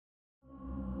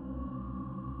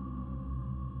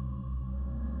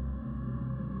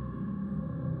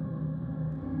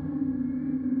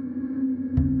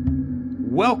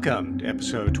Welcome to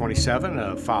episode 27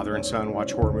 of Father and Son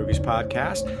Watch Horror Movies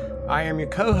podcast. I am your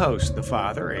co-host, the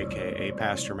Father, aka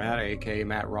Pastor Matt, aka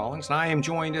Matt Rawlings, and I am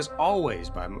joined as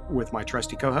always with my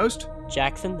trusty co-host,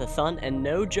 Jackson, the Son, and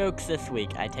no jokes this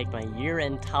week. I take my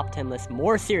year-end top 10 list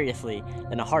more seriously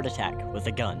than a heart attack with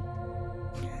a gun.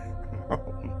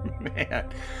 Oh, man.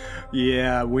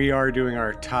 Yeah, we are doing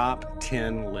our top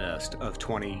 10 list of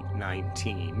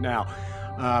 2019. Now,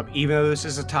 even though this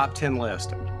is a top 10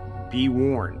 list, be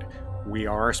warned, we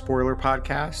are a spoiler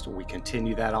podcast. We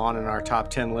continue that on in our top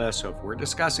 10 list. So if we're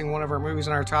discussing one of our movies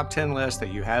in our top 10 list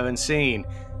that you haven't seen,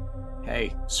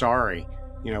 hey, sorry.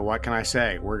 You know, what can I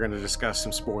say? We're going to discuss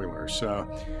some spoilers. So,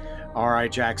 all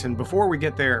right, Jackson, before we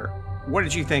get there, what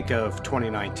did you think of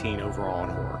 2019 overall in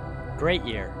horror? Great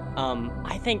year.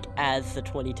 I think as the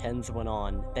 2010s went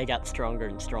on, they got stronger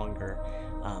and stronger.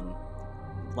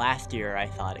 Last year, I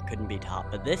thought it couldn't be top.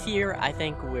 But this year, I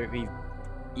think we've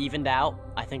evened out.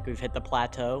 I think we've hit the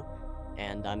plateau,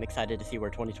 and I'm excited to see where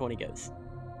 2020 goes.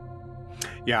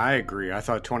 Yeah, I agree. I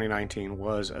thought 2019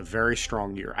 was a very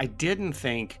strong year. I didn't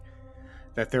think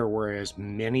that there were as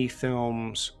many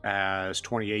films as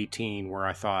 2018 where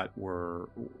I thought were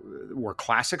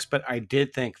classics, but I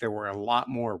did think there were a lot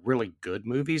more really good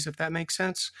movies, if that makes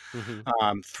sense. Mm-hmm.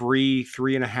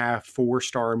 3.5,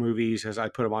 4-star movies, as I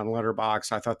put them on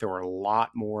Letterboxd. I thought there were a lot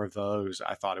more of those.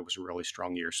 I thought it was a really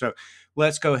strong year. So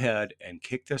let's go ahead and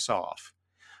kick this off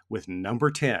with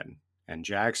number 10. And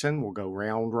Jackson, we'll go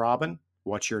round robin.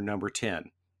 What's your number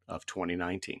 10 of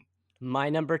 2019?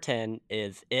 My number 10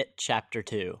 is It Chapter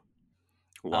 2.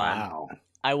 Wow.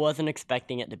 I wasn't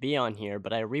expecting it to be on here,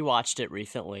 but I rewatched it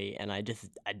recently, and I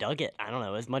dug it. I don't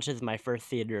know, as much as my first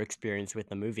theater experience with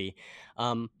the movie.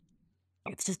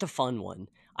 It's just a fun one.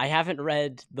 I haven't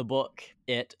read the book,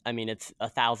 It. I mean, it's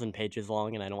 1,000 pages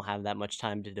long, and I don't have that much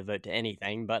time to devote to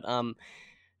anything, but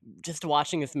just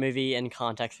watching this movie in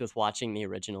context with watching the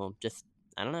original, just,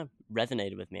 I don't know,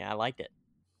 resonated with me. I liked it.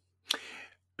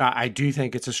 I do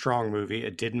think it's a strong movie.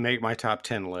 It didn't make my top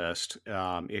 10 list.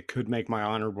 It could make my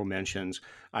honorable mentions.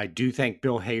 I do think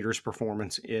Bill Hader's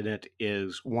performance in it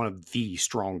is one of the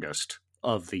strongest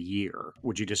of the year.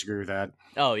 Would you disagree with that?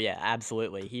 Oh, yeah,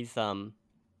 absolutely. He's, I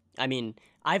mean,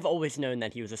 I've always known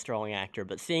that he was a strong actor,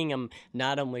 but seeing him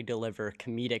not only deliver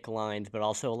comedic lines, but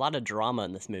also a lot of drama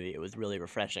in this movie, it was really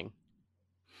refreshing.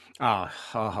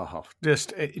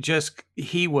 Just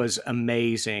he was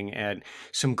amazing, and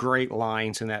some great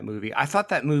lines in that movie. I thought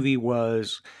that movie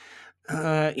was,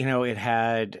 it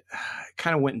had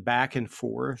kind of went back and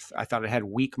forth. I thought it had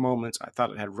weak moments. I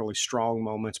thought it had really strong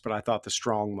moments, but I thought the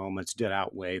strong moments did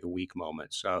outweigh the weak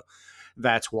moments. So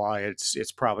that's why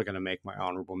it's probably going to make my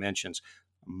honorable mentions.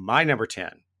 My number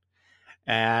 10.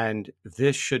 And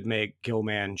this should make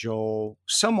Gilman Joel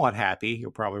somewhat happy.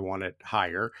 He'll probably want it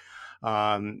higher.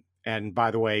 And by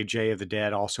the way, Jay of the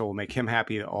Dead also will make him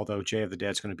happy, although Jay of the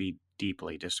Dead is going to be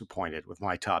deeply disappointed with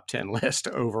my top 10 list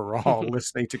overall,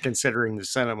 listening to Considering the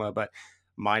Cinema. But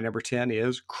my number 10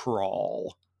 is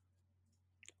Crawl.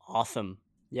 Awesome.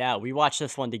 Yeah, we watched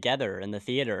this one together in the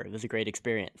theater. It was a great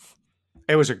experience.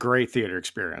 It was a great theater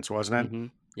experience, wasn't it? Mm-hmm.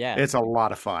 Yeah. It's a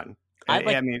lot of fun.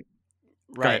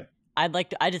 Right. I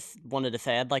just wanted to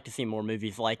say, I'd like to see more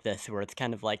movies like this, where it's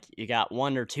kind of like you got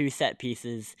one or two set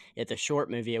pieces. It's a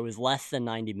short movie. It was less than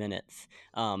 90 minutes.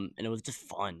 And it was just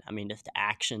fun. I mean, just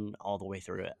action all the way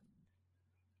through it.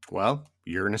 Well,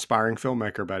 you're an aspiring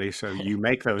filmmaker, buddy, so you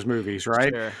make those movies,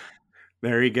 right? Sure.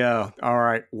 There you go. All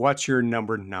right. What's your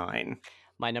number 9?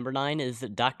 My number 9 is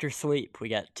Dr. Sleep. We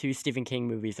got 2 Stephen King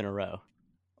movies in a row.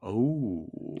 Oh.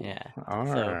 Yeah. All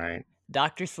right.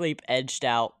 Dr. Sleep edged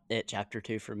out It Chapter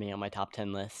 2 for me on my top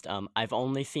 10 list. I've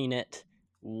only seen it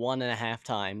 1.5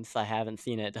 times. I haven't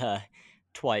seen it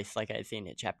twice like I've seen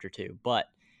It Chapter 2. But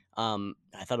I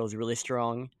thought it was really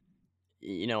strong.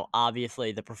 You know,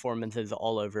 obviously the performances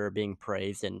all over are being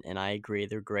praised, and I agree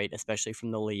they're great, especially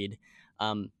from the lead.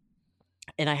 And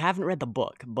I haven't read the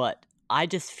book, but I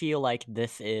just feel like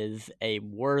this is a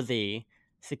worthy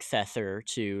successor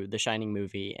to the Shining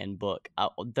movie and book,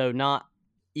 though not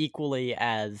equally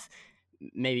as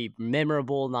maybe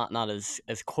memorable, not as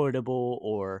quotable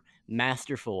or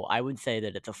masterful. I would say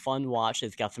that it's a fun watch.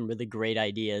 It's got some really great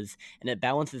ideas, and it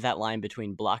balances that line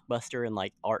between blockbuster and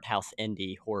like art house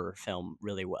indie horror film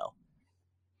really well.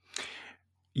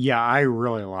 Yeah, I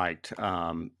really liked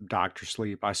Dr.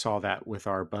 Sleep. I saw that with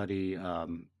our buddy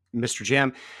Mr.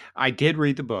 Jim. I did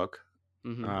read the book.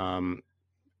 Mm-hmm.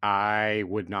 I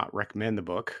would not recommend the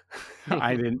book.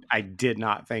 I did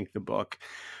not think the book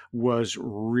was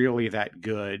really that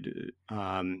good,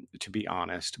 to be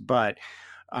honest. But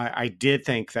I did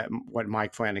think that what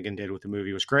Mike Flanagan did with the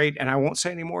movie was great, and I won't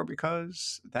say any more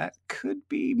because that could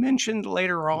be mentioned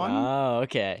later on. Oh,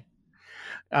 okay.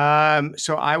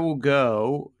 So I will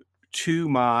go to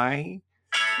my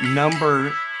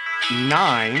number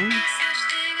 9,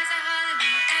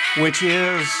 which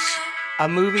is a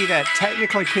movie that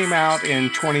technically came out in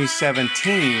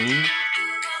 2017,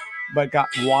 but got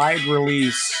wide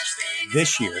release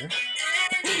this year.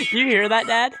 Do you hear that,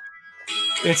 Dad?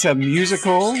 It's a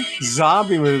musical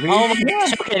zombie movie. Oh my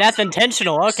gosh, okay, that's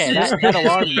intentional. Okay, that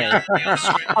alarmed me. I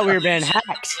thought we were being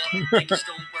hacked.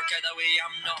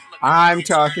 I'm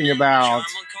talking about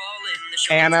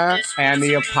Anna and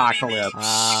the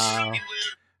Apocalypse.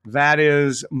 That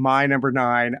is my number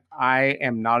 9. I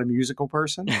am not a musical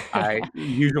person. I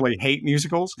usually hate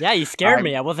musicals. Yeah, you scared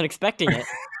me. I wasn't expecting it.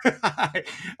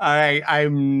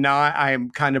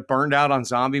 I'm kind of burned out on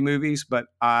zombie movies, but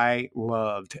I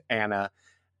loved Anna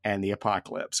and the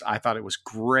Apocalypse. I thought it was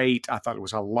great. I thought it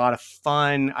was a lot of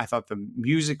fun. I thought the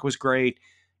music was great.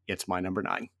 It's my number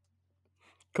 9.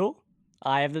 Cool.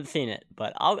 I haven't seen it,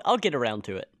 but I'll get around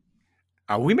to it.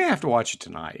 We may have to watch it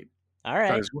tonight. All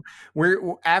right.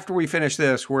 We're after we finish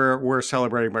this, we're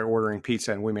celebrating by ordering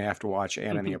pizza, and we may have to watch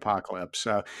Anna and the Apocalypse.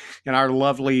 And our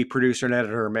lovely producer and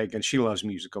editor Megan, she loves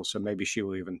musicals, so maybe she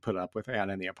will even put up with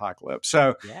Anna and the Apocalypse.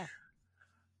 So, yeah.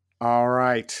 All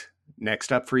right.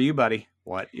 Next up for you, buddy.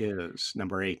 What is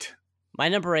number 8? My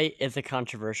number 8 is a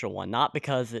controversial one, not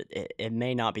because it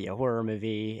may not be a horror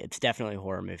movie. It's definitely a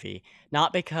horror movie.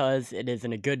 Not because it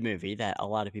isn't a good movie that a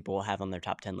lot of people will have on their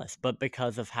top 10 list, but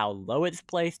because of how low it's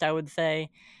placed, I would say.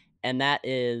 And that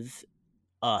is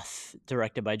Us,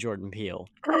 directed by Jordan Peele.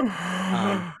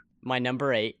 My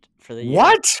number 8 for the year.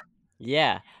 What?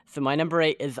 Yeah. So my number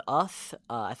 8 is Us.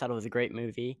 I thought it was a great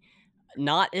movie.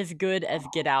 Not as good as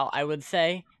Get Out, I would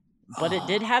say. But it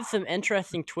did have some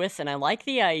interesting twists, and I like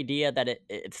the idea that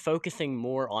it's focusing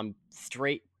more on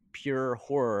straight, pure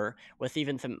horror, with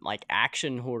even some like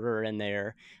action horror in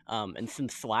there, and some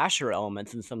slasher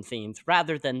elements in some scenes,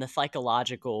 rather than the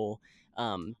psychological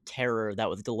terror that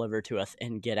was delivered to us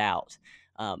in Get Out.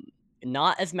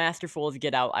 Not as masterful as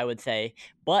Get Out, I would say,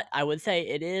 but I would say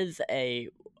it is a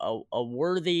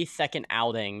worthy second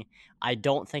outing. I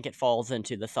don't think it falls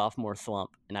into the sophomore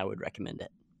slump, and I would recommend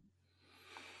it.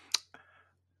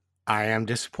 I am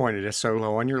disappointed it's so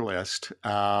low on your list.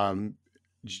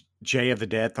 Jay of the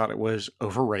Dead thought it was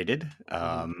overrated.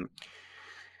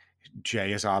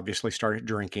 Jay has obviously started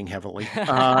drinking heavily.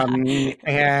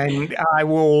 And I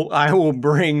will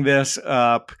bring this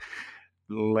up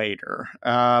later.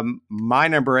 My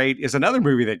number 8 is another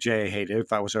movie that Jay hated,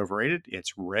 thought was overrated.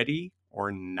 It's Ready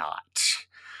or Not.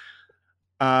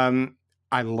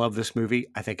 I love this movie.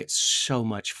 I think it's so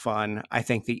much fun. I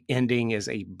think the ending is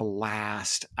a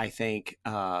blast. I think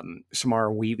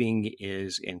Samara Weaving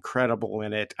is incredible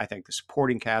in it. I think the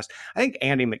supporting cast. I think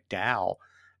Andie MacDowell.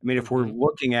 I mean, if we're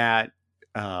looking at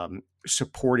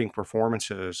supporting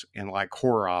performances in like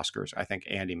horror Oscars, I think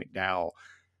Andie MacDowell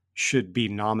should be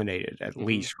nominated at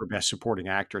least for Best Supporting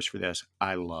Actress for this.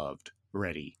 I loved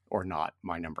Ready or Not,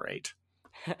 my number 8.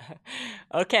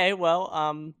 Okay,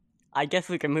 well, I guess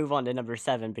we can move on to number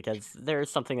 7 because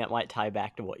there's something that might tie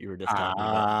back to what you were just talking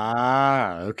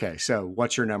about. Okay. So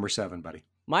what's your number 7, buddy?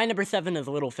 My number 7 is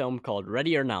a little film called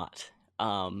Ready or Not.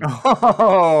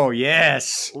 Oh,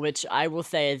 yes. Which I will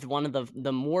say is one of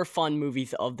the more fun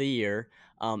movies of the year.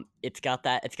 It's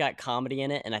got comedy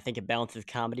in it, and I think it balances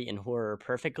comedy and horror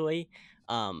perfectly.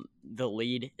 The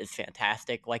lead is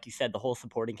fantastic. Like you said, the whole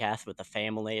supporting cast with the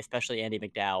family, especially Andie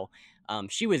MacDowell.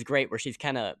 She was great where she's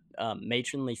kind of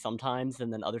matronly sometimes,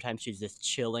 and then other times she's just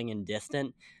chilling and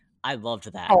distant. I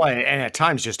loved that. Oh, and at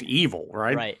times just evil,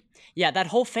 right? Right. Yeah, that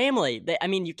whole family.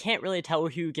 You can't really tell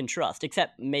who you can trust,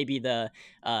 except maybe the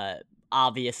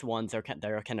obvious ones that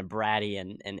are kind of bratty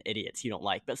and idiots you don't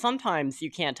like. But sometimes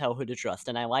you can't tell who to trust,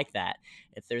 and I like that.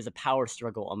 If there's a power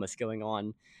struggle almost going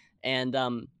on. And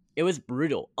it was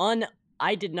brutal.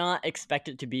 I did not expect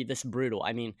it to be this brutal.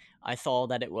 I mean, I saw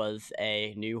that it was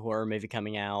a new horror movie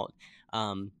coming out,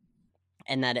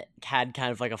 and that it had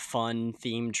kind of like a fun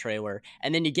themed trailer.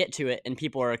 And then you get to it, and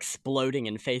people are exploding,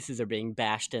 and faces are being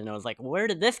bashed in. And I was like, where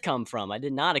did this come from? I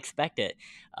did not expect it.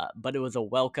 But it was a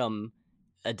welcome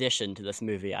addition to this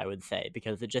movie, I would say,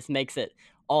 because it just makes it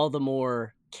all the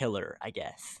more killer, I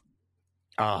guess.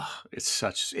 Oh, it's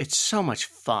so much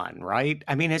fun, right?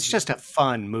 I mean, it's just a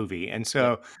fun movie. And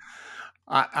so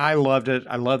I loved it.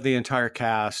 I love the entire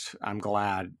cast. I'm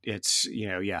glad it's,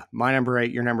 my number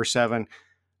 8, your number 7.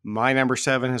 My number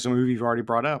 7 is a movie you've already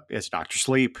brought up. It's Dr.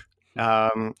 Sleep.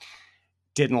 Didn't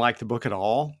like the book at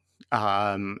all.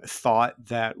 thought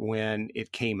that when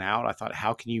it came out, I thought,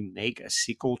 how can you make a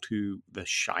sequel to The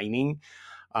Shining?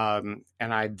 And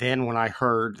when I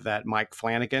heard that Mike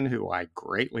Flanagan, who I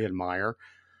greatly admire,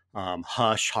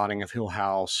 Hush, Haunting of Hill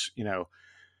House,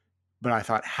 but I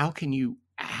thought, how can you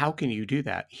do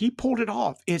that? He pulled it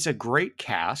off. It's a great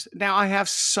cast. Now I have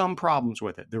some problems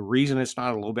with it. The reason it's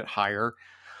not a little bit higher,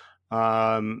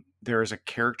 there is a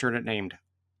character in it named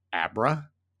Abra.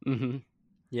 Mm-hmm.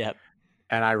 Yep.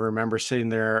 And I remember sitting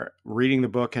there reading the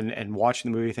book and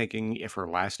watching the movie thinking, if her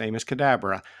last name is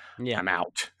Kadabra, Yeah. I'm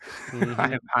out.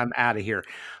 Mm-hmm. I'm out of here.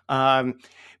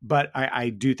 But I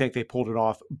do think they pulled it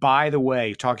off. By the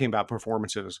way, talking about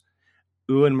performances,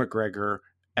 Ewan McGregor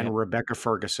and Yep. Rebecca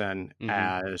Ferguson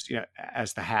Mm-hmm.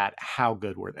 as the Hat, how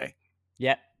good were they?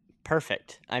 Yep.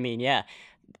 Perfect. I mean, yeah,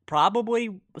 probably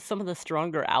some of the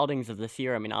stronger outings of this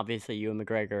year. I mean, obviously, Ewan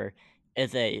McGregor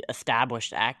is a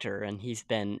established actor, and he's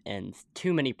been in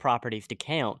too many properties to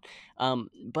count.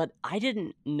 But I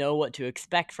didn't know what to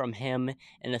expect from him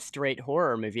in a straight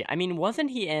horror movie. I mean, wasn't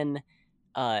he in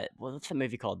what's the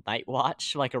movie called? Night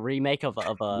Watch, like a remake of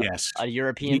Yes. a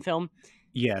European He, film?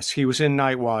 yes, he was in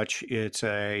Night Watch. It's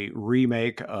a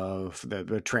remake of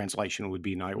the translation would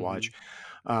be Night Hmm. Watch,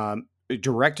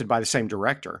 directed by the same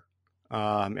director.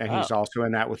 And Oh. he's also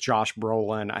in that with Josh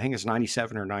Brolin. I think it's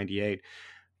 97 or 98.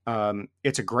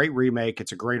 It's a great remake.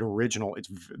 It's a great original.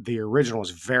 The original is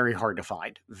very hard to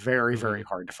find. Very, Hmm. very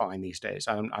hard to find these days.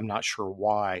 I'm not sure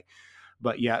why.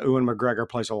 But yeah, Ewan McGregor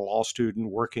plays a law student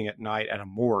working at night at a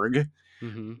morgue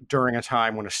Hmm. during a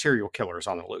time when a serial killer is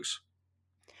on the loose.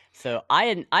 So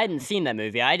I hadn't seen that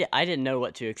movie. I didn't know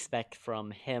what to expect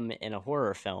from him in a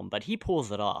horror film, but he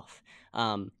pulls it off.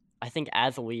 I think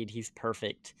as a lead, he's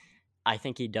perfect. I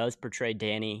think he does portray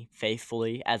Danny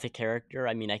faithfully as a character.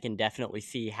 I mean, I can definitely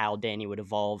see how Danny would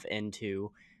evolve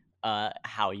into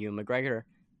how Ewan McGregor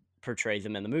portrays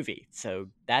him in the movie. So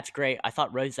that's great. I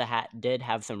thought Rose the Hat did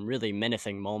have some really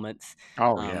menacing moments.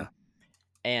 Oh Um, yeah.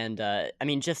 and I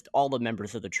mean, just all the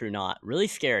members of the True Knot, really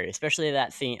scary, especially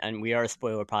that scene. And we are a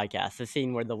spoiler podcast. The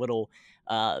scene where the little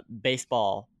the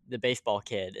baseball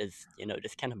kid is,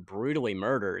 just kind of brutally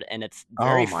murdered, and it's Oh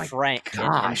very my frank and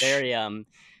gosh.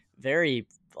 very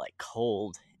like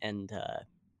cold and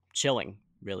chilling,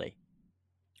 really.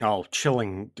 Oh,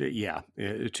 chilling. Yeah,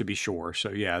 to be sure.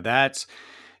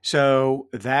 So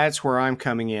that's where I'm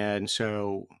coming in.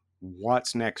 So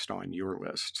what's next on your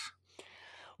list?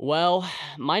 Well,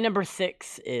 my number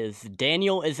 6 is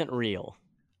Daniel Isn't Real.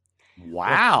 Which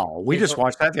Wow, we is just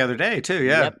watched that the other day too.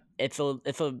 Yeah. Yep, it's a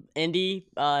indie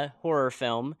horror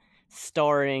film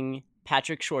starring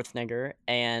Patrick Schwarzenegger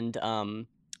and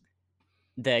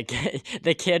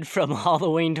the kid from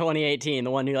Halloween 2018,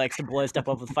 the one who likes to blow stuff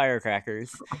up with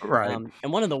firecrackers, Right.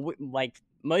 and one of the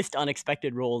most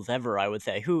unexpected roles ever, I would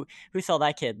say. Who saw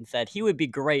that kid and said he would be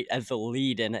great as the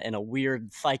lead in a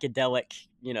weird psychedelic,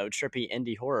 trippy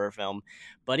indie horror film,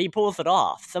 but he pulls it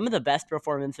off. Some of the best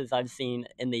performances I've seen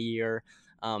in the year.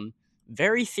 Um,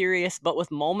 Very serious, but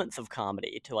with moments of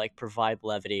comedy to like provide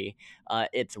levity.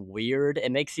 It's weird.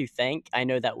 It makes you think. I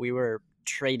know that we were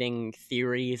trading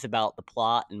theories about the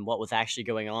plot and what was actually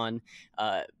going on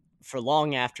uh, for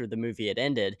long after the movie had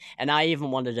ended. And I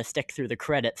even wanted to stick through the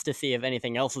credits to see if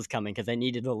anything else was coming because I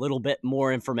needed a little bit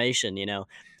more information.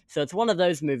 So it's one of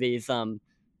those movies.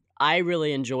 I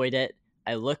really enjoyed it.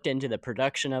 I looked into the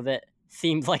production of it.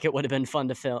 Seems like it would have been fun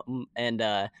to film. And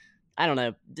I don't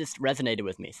know, just resonated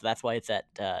with me. So that's why it's at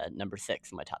number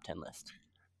 6 on my top 10 list.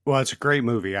 Well, it's a great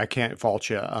movie. I can't fault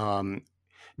you.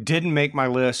 Didn't make my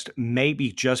list,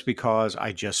 maybe just because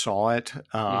I just saw it,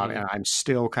 Hmm. and I'm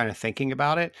still kind of thinking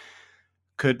about it.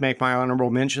 Could make my honorable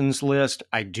mentions list.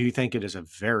 I do think it is a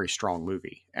very strong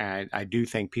movie, and I do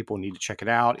think people need to check it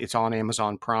out. It's on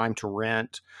Amazon Prime to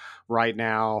rent right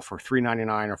now for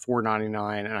 $3.99 or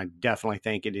 $4.99, and I definitely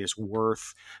think it is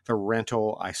worth the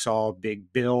rental. I saw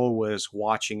Big Bill was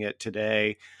watching it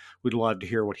today. We'd love to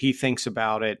hear what he thinks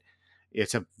about it.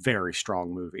 It's a very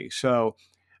strong movie. So,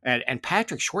 and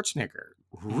Patrick Schwarzenegger,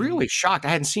 Hmm. really shocked. I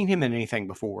hadn't seen him in anything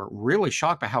before. Really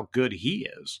shocked by how good he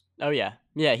is. Oh yeah,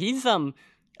 yeah. He's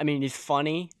I mean, he's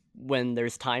funny when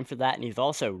there's time for that, and he's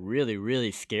also really, really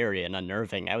scary and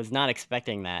unnerving. I was not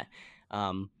expecting that.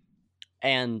 Um,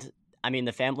 and I mean,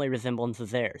 the family resemblance is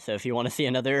there. So if you want to see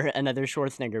another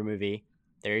Schwarzenegger movie,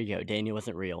 there you go. Daniel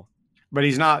wasn't real. But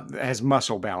he's not as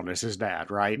muscle bound as his dad,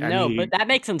 right? I No, but mean, that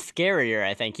makes him scarier.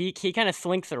 I think he kind of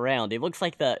slinks around. He looks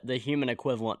like the human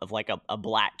equivalent of like a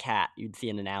black cat you'd see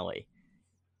in an alley.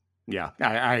 yeah,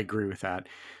 I agree with that.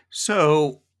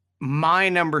 So my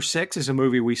number six is a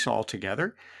movie we saw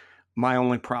together. My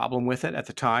only problem with it at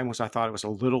the time was I thought it was a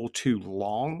little too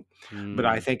long, but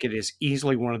I Mm, think it is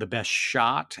easily one of the best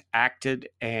shot, acted,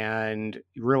 and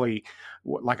really,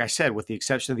 like I said, with the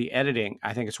exception of the editing,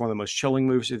 I think it's one of the most chilling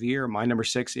movies of the year. My number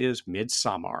 6 is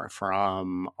Midsommar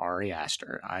from Ari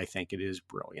Aster. I think it is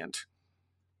brilliant.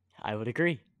 I would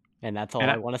agree. And that's all And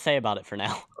I want to say about it for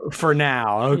now. for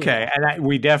now, Yeah. okay, and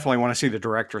we definitely want to see the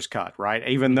director's cut, right?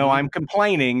 Even though Hmm. I'm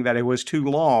complaining that it was too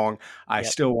long, I Yep.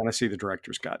 still want to see the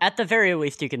director's cut. At the very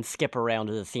least, you can skip around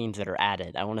to the scenes that are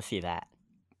added. I want to see that.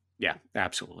 Yeah,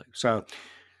 absolutely. So,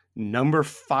 number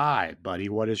 5, buddy,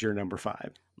 what is your number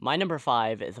 5? My number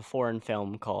 5 is a foreign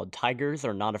film called Tigers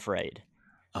Are Not Afraid.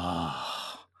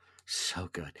 Oh, so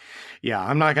good. Yeah,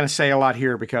 I'm not going to say a lot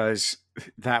here because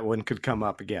that one could come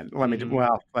up again. Hmm.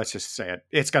 Well, let's just say it.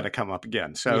 It's going to come up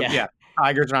again. So, Yeah. yeah,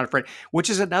 Tigers Are Not Afraid, which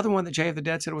is another one that Jay of the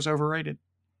Dead said was overrated.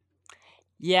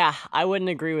 Yeah, I wouldn't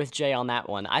agree with Jay on that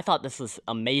one. I thought this was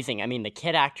amazing. I mean, the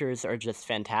kid actors are just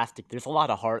fantastic. There's a lot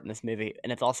of heart in this movie,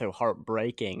 and it's also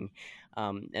heartbreaking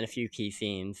in a few key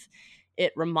scenes.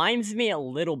 It reminds me a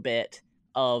little bit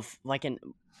of like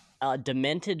a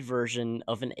demented version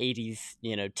of an 80s,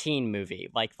 teen movie.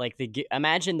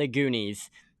 Imagine the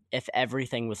Goonies if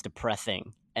everything was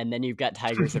depressing, and then you've got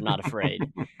Tigers Are Not Afraid.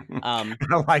 Um,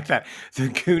 I like that. The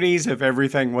Goonies, if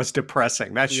everything was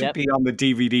depressing, that should yep. be on the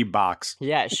DVD box.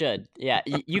 Yeah, it should. Yeah,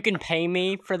 you can pay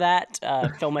me for that,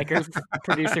 filmmakers,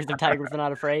 producers of Tigers Are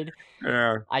Not Afraid.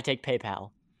 Yeah. I take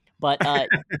PayPal. But,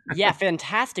 yeah,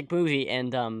 fantastic movie,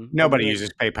 and, Nobody again,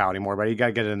 uses PayPal anymore, but you got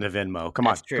to get it into Venmo. Come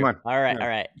on. that's Come true. on. Alright, Yeah.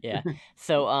 alright, yeah.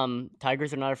 So,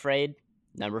 Tigers Are Not Afraid,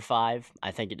 number 5,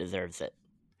 I think it deserves it.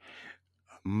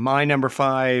 My number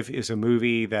 5 is a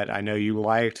movie that I know you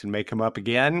liked and may come up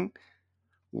again.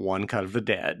 One Cut of the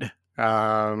Dead.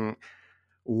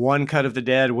 One Cut of the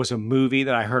Dead was a movie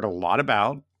that I heard a lot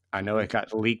about. I know Mhm. it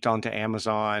got leaked onto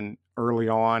Amazon early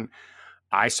on.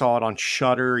 I saw it on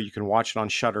Shudder. You can watch it on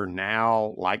Shudder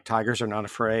now, like Tigers Are Not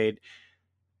Afraid.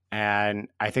 And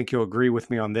I think you'll agree with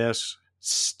me on this.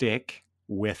 Stick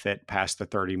with it past the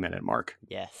 30-minute mark.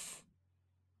 Yes.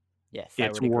 Yes, I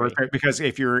It's would worth agree. it because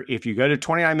if you go to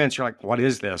 29 minutes, you're like, what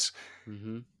is this?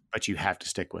 Mhm. But you have to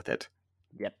stick with it.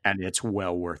 Yep. And it's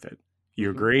well worth it. You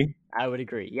Mhm. agree? I would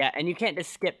agree. Yeah, and you can't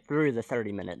just skip through the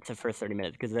 30 minutes, the first 30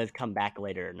 minutes, because those come back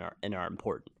later and are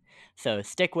important. So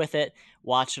stick with it,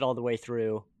 watch it all the way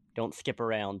through. Don't skip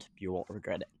around. You won't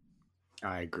regret it.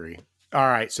 I agree. All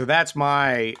right. So that's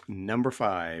my number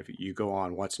 5. You go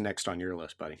on. What's next on your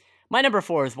list, buddy? My number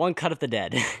 4 is One Cut of the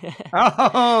Dead.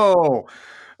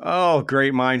 Oh,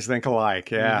 great minds think alike.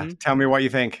 Yeah. Hmm. Tell me what you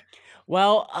think.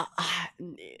 Well,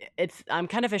 I'm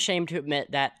kind of ashamed to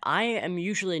admit that I am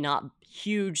usually not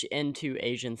huge into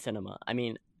Asian cinema. I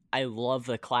mean, I love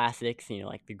the classics,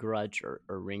 like The Grudge or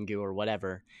Ringu or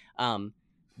whatever.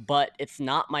 But it's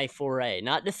not my foray.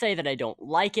 Not to say that I don't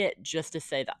like it, just to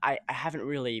say that I haven't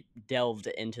really delved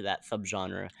into that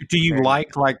subgenre Do you very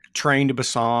much. like Train to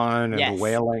Busan and The Yes,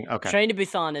 Wailing? Okay. Train to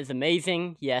Busan is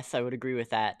amazing. Yes, I would agree with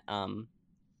that.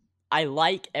 I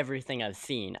like everything I've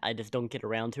seen. I just don't get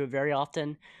around to it very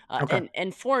often. Okay.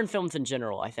 And foreign films in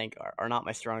general, I think, are not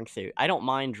my strong suit. I don't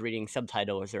mind reading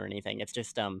subtitles or anything. It's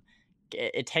just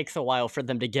it takes a while for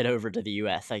them to get over to the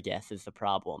U.S. I guess is the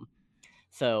problem.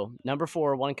 So number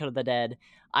 4, One Cut of the Dead.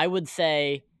 I would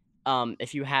say,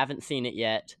 if you haven't seen it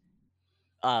yet,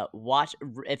 watch.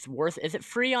 It's worth. Is it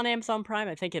free on Amazon Prime?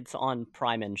 I think it's on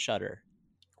Prime and Shudder.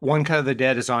 One Cut of the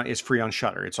Dead is free on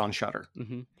Shudder. It's on Shudder.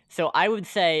 Hmm. So I would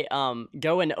say,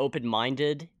 go in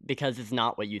open-minded because it's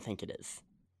not what you think it is.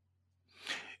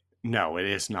 No, it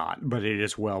is not, but it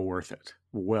is well worth it.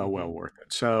 Well Hmm. worth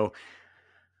it. So,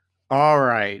 all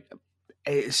right.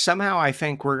 Somehow I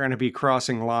think we're going to be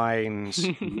crossing lines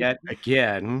yet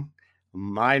again.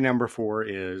 My number 4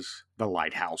 is The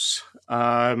Lighthouse.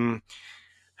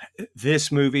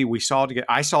 This movie we saw together.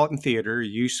 I saw it in theater.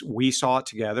 We saw it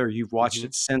together. You've watched Hmm.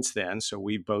 it since then, so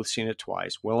we've both seen it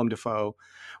twice. Willem Dafoe,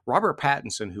 Robert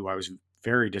Pattinson, who I was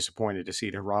very disappointed to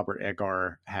see that Robert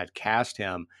Edgar had cast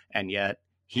him, and yet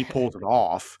he pulled it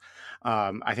off.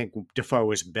 I think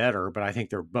Dafoe is better, but I think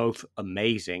they're both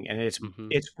amazing, and Hmm.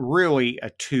 it's really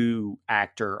a two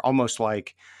actor, almost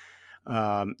like.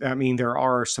 I mean, there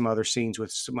are some other scenes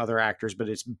with some other actors, but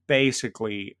it's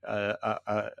basically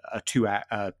a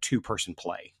two person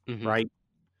play, Hmm. right?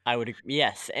 I would agree.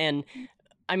 Yes, and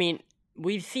I mean,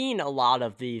 we've seen a lot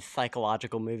of these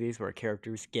psychological movies where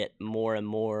characters get more and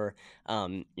more,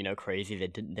 crazy.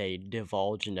 They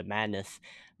divulge into madness,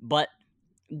 but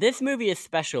this movie is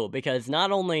special because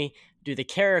not only do the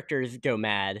characters go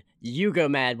mad, you go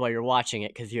mad while you're watching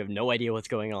it because you have no idea what's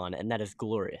going on, and that is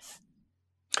glorious.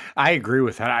 I agree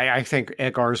with that. I think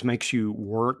Eggers makes you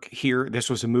work here. This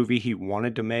was a movie he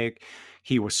wanted to make.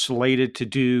 He was slated to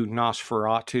do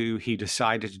Nosferatu. He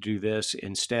decided to do this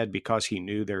instead because he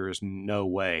knew there is no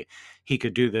way he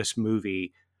could do this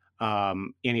movie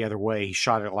any other way. He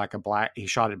shot it he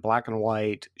shot it black and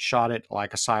white, shot it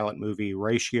like a silent movie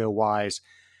ratio wise,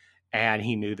 and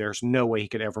he knew there's no way he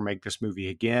could ever make this movie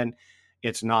again.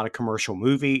 It's not a commercial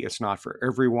movie. It's not for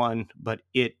everyone, but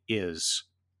it is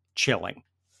chilling.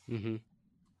 Mm-hmm.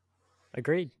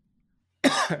 Agreed.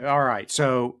 All right.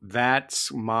 So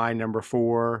that's my number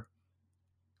 4.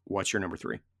 What's your number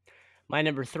 3? My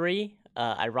number 3,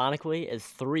 ironically, is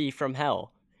 3 from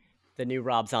Hell, the new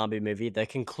Rob Zombie movie. The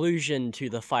conclusion to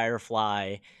the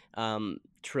Firefly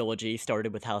trilogy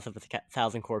started with House of a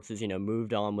Thousand Corpses,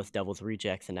 moved on with Devil's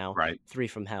Rejects, and now 3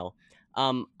 from Hell.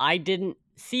 I didn't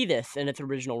see this in its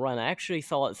original run. I actually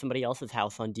saw it at somebody else's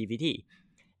house on DVD,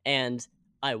 and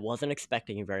I wasn't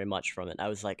expecting very much from it. I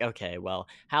was like, okay, well,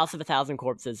 House of a Thousand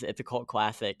Corpses, it's a cult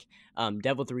classic.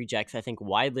 Devil's Rejects, I think,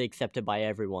 widely accepted by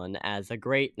everyone as a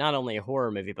great, not only a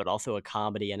horror movie, but also a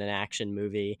comedy and an action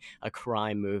movie, a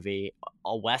crime movie,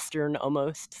 a Western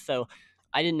almost. So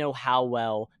I didn't know how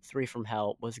well 3 from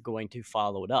Hell was going to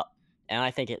follow it up. And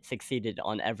I think it succeeded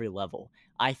on every level.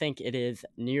 I think it is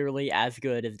nearly as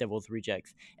good as Devil's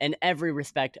Rejects in every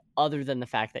respect, other than the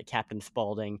fact that Captain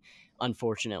Spaulding,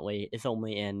 unfortunately, is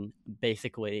only in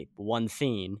basically one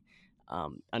scene.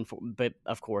 But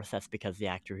of course, that's because the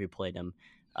actor who played him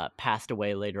passed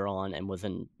away later on and was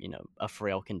in a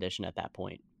frail condition at that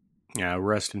point. Yeah,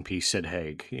 rest in peace, Sid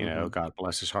Haig. God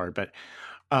bless his heart. But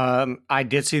I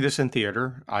did see this in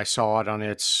theater. I saw it on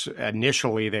its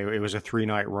initially. It was a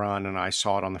 3-night run, and I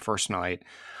saw it on the first night.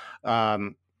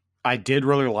 I did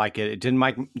really like it. It didn't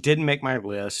make my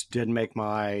list, didn't make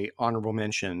my honorable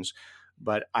mentions,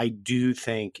 but I do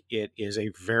think it is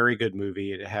a very good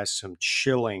movie. It has some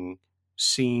chilling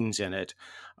scenes in it.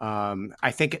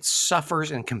 I think it suffers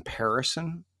in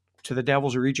comparison to The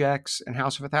Devil's Rejects and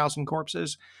House of a Thousand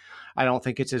Corpses. I don't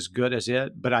think it's as good as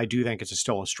it, but I do think it's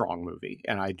still a strong movie,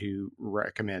 and I do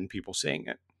recommend people seeing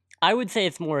it. I would say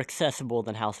it's more accessible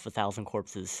than House of a Thousand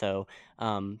Corpses. So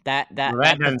that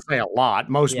doesn't say a lot.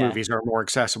 Most movies are more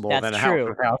accessible than House of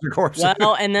a Thousand Corpses.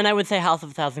 Well, and then I would say House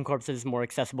of a Thousand Corpses is more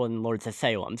accessible than Lords of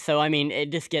Salem. So I mean,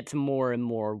 it just gets more and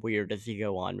more weird as you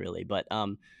go on, really. But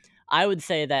I would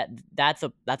say that that's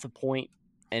a point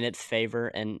in its favor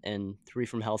and 3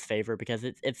 from Hell's favor, because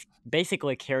it's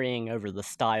basically carrying over the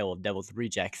style of Devil's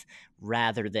Rejects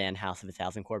rather than House of a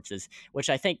Thousand Corpses, which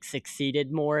I think succeeded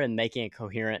more in making a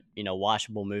coherent,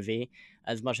 watchable movie.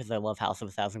 As much as I love House of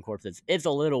a Thousand Corpses, it's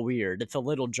a little weird. It's a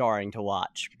little jarring to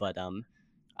watch, but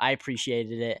I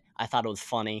appreciated it. I thought it was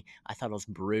funny. I thought it was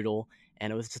brutal,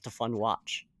 and it was just a fun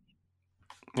watch.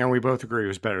 And we both agree it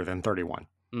was better than 31.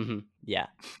 Mm-hmm. Yeah,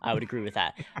 I would agree with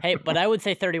that. Hey, but I would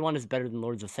say 31 is better than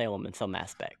Lords of Salem in some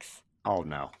aspects. Oh,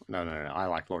 no. I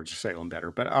like Lords of Salem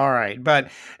better, but all right.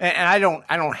 But, and I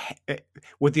don't,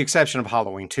 with the exception of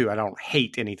Halloween 2, I don't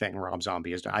hate anything Rob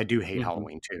Zombie has done. I do hate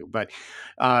Halloween 2, but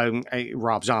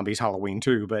Rob Zombie's Halloween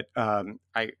 2, but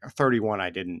 31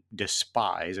 I didn't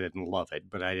despise. I didn't love it,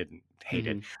 but I didn't hate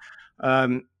it.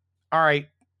 All right.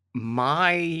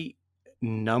 My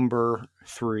number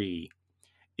 3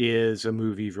 is a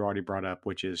movie you've already brought up,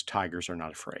 which is Tigers Are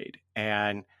Not Afraid.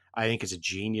 And I think it's a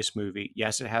genius movie.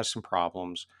 Yes, it has some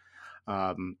problems,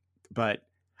 but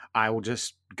I will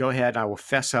just go ahead and I will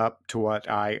fess up to what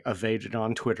I evaded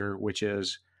on Twitter, which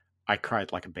is I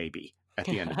cried like a baby at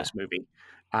the end of this movie.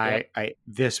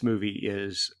 This movie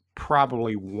is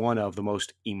probably one of the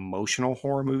most emotional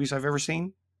horror movies I've ever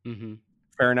seen. Mm-hmm.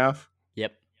 Fair enough?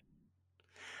 Yep.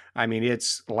 I mean,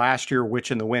 it's last year, Witch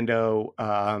in the Window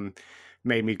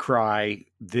made me cry.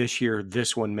 This year,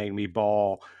 this one made me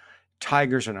bawl.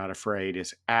 Tigers Are Not Afraid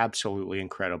is absolutely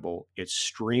incredible. It's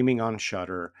streaming on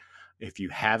Shudder. If you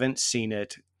haven't seen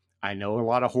it, I know a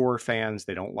lot of horror fans,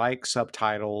 they don't like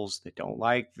subtitles. They don't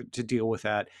like to deal with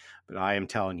that. But I am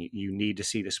telling you, you need to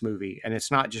see this movie. And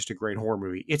it's not just a great horror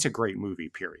movie. It's a great movie,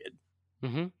 period.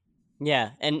 Mm-hmm.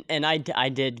 Yeah, and I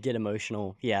did get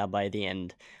emotional, by the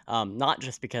end. Not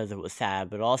just because it was sad,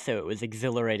 but also it was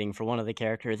exhilarating for one of the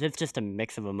characters. It's just a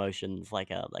mix of emotions, like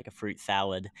a fruit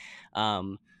salad.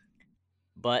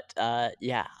 But I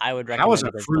would recommend. How is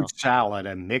a fruit salad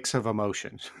a mix of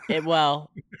emotions?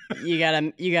 You got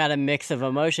a mix of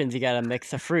emotions. You got a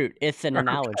mix of fruit. It's an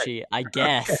analogy, I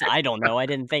guess. Okay. I don't know. I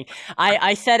didn't think.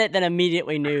 I said it, then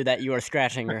immediately knew that you were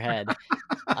scratching your head.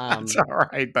 That's all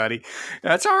right, buddy.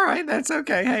 That's all right. That's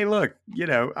okay. Hey, look,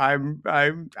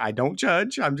 I don't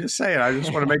judge. I'm just saying. I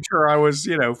just want to make sure I was,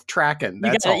 tracking.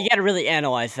 That's you got to really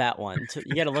analyze that one.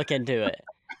 You got to look into it.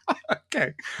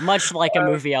 Okay. Much like a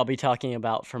movie I'll be talking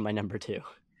about for my number 2.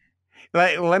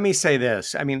 Let me say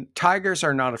this. I mean, Tigers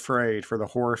Are Not Afraid for the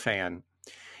horror fan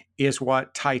is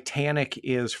what Titanic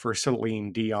is for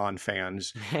Celine Dion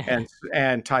fans.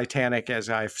 And Titanic, as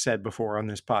I've said before on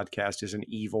this podcast, is an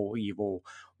evil, evil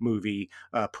movie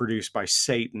produced by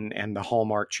Satan and the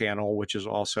Hallmark Channel, which is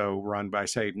also run by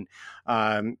Satan.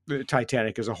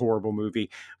 Titanic is a horrible movie,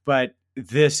 but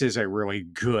this is a really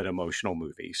good emotional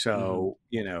movie. So,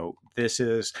 this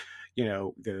is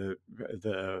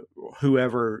the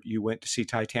whoever you went to see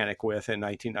Titanic with in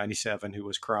 1997 who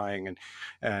was crying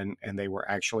and they were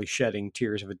actually shedding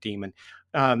tears of a demon.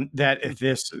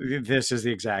 This is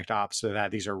the exact opposite of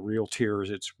that. These are real tears.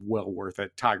 It's well worth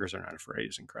it. Tigers Are Not Afraid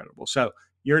is incredible. So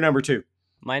your number 2.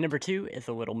 My number 2 is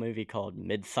a little movie called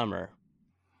Midsummer.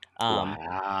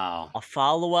 Wow. A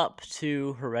follow-up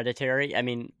to Hereditary. I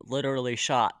mean, literally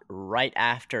shot right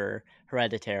after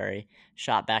Hereditary,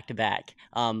 shot back to back.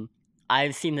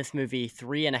 I've seen this movie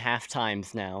 3.5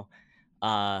 times now.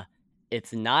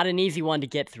 It's not an easy one to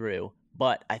get through,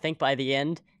 but I think by the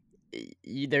end,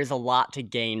 there's a lot to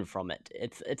gain from it.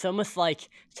 It's almost like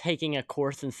taking a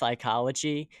course in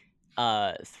psychology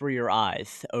through your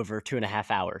eyes over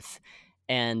 2.5 hours.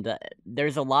 And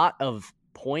there's a lot of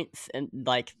points, and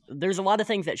like there's a lot of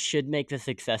things that should make this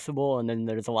accessible, and then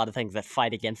there's a lot of things that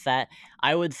fight against that.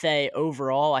 I would say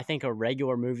overall, I think a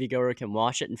regular moviegoer can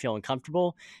watch it and feel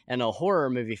uncomfortable, and a horror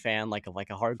movie fan, like a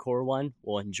hardcore one,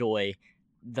 will enjoy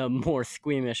the more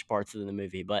squeamish parts of the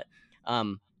movie. But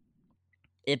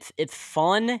it's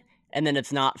fun, and then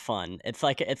it's not fun. It's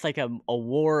like a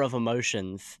war of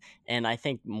emotions, and I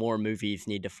think more movies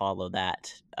need to follow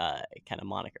that kind of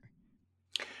moniker.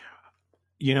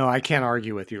 I can't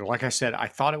argue with you. Like I said, I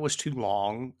thought it was too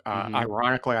long.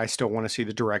 Ironically, I still want to see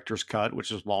the director's cut,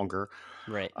 which is longer.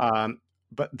 Right.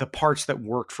 But the parts that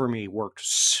worked for me worked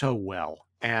so well.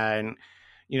 And,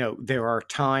 there are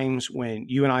times when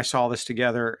you and I saw this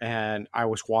together and I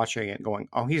was watching it going,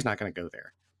 oh, he's not going to go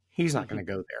there. He's not going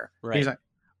to go there. Right. He's like,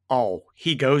 oh,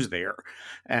 he goes there.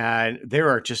 And there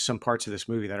are just some parts of this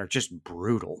movie that are just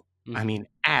brutal. I mean,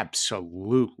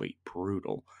 absolutely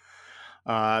brutal.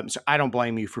 So I don't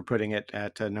blame you for putting it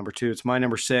at number 2. It's my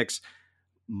number 6.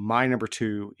 My number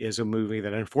 2 is a movie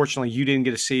that unfortunately you didn't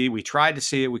get to see. We tried to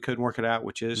see it. We couldn't work it out,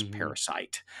 which is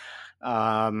Parasite.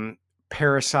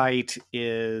 Parasite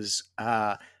is,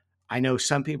 I know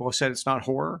some people have said it's not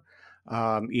horror,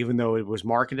 even though it was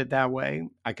marketed that way.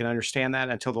 I can understand that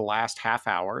until the last half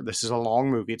hour. This is a long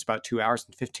movie. It's about 2 hours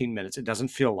and 15 minutes. It doesn't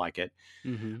feel like it.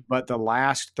 But the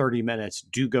last 30 minutes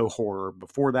do go horror.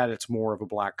 Before that, it's more of a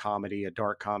black comedy, a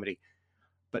dark comedy.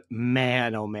 But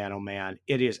man, oh man, oh man,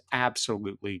 it is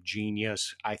absolutely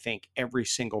genius. I think every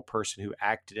single person who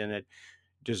acted in it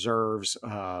deserves,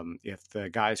 if the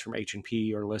guys from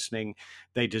H&P are listening,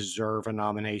 they deserve a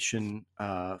nomination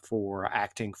for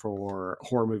acting for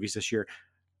horror movies this year.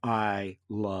 I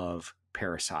love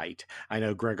Parasite. I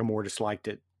know Gregor Mortis liked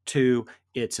it too.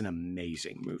 It's an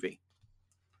amazing movie.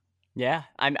 Yeah,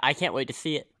 I can't wait to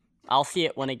see it. I'll see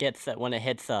it when it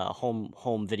hits a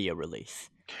home video release.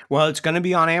 Well, it's going to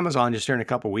be on Amazon just here in a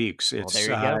couple weeks. It's there you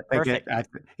go. Perfect.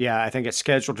 I think it's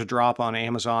scheduled to drop on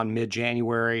Amazon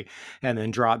mid-January and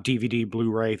then drop DVD,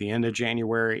 Blu-ray at the end of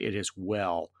January. It is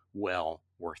well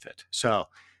worth it. So,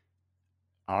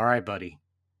 all right, buddy,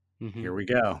 here we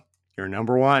go. Your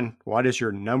number 1. What is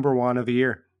your number 1 of the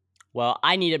year? Well,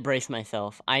 I need to brace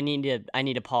myself. I need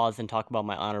to pause and talk about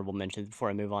my honorable mentions before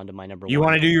I move on to my number 1. You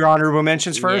want to do your honorable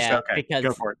mentions first? Yeah, okay,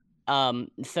 go for it.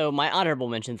 So my honorable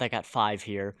mentions, I got 5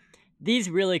 here. These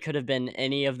really could have been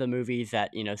any of the movies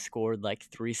that, scored like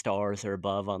 3 stars or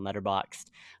above on Letterboxd.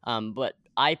 But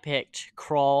I picked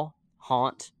Crawl,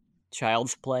 Haunt,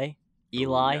 Child's Play,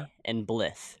 Eli, and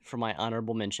Bliss for my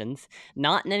honorable mentions.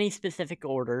 Not in any specific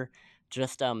order,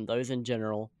 just those in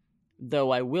general.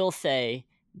 Though I will say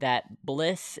that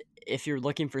Bliss, if you're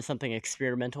looking for something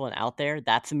experimental and out there,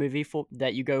 that's a movie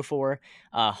that you go for.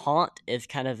 Haunt is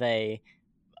kind of a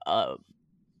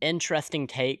interesting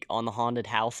take on the haunted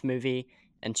house movie,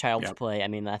 and Child's Play, I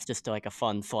mean, that's just like a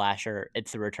fun slasher.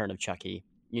 It's the return of Chucky.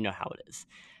 You know how it is.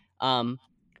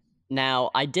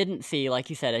 Now, I didn't see, like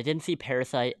you said, I didn't see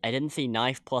Parasite. I didn't see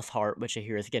Knife Plus Heart, which I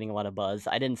hear is getting a lot of buzz.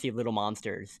 I didn't see Little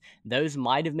Monsters. Those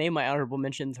might have made my honorable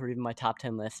mentions or even my top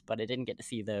 10 list, but I didn't get to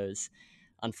see those,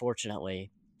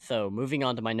 unfortunately. So, moving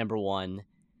on to my number 1.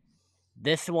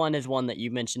 This one is one that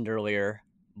you mentioned earlier,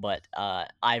 but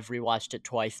I've rewatched it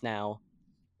twice now.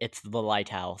 It's The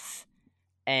Lighthouse.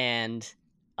 And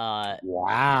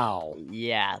wow.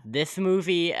 Yeah, this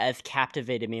movie has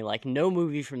captivated me like no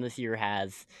movie from this year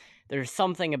has. There's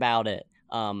something about it.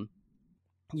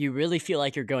 you really feel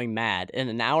like you're going mad. In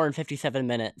an hour and 57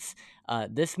 minutes,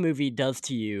 this movie does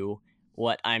to you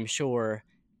what I'm sure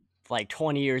like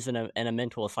 20 years in a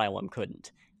mental asylum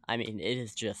couldn't. I mean,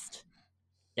 it's just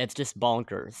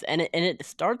bonkers. And it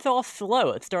starts off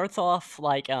slow. It starts off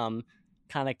like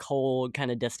kind of cold, kind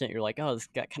of distant. You're like, "Oh, it's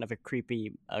got kind of a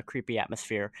creepy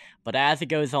atmosphere." But as it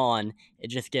goes on, it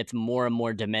just gets more and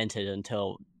more demented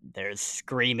until there's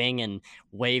screaming and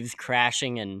waves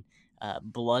crashing and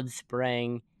blood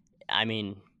spraying. I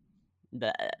mean,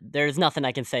 there's nothing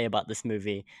I can say about this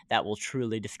movie that will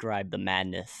truly describe the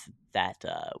madness that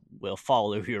will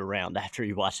follow you around after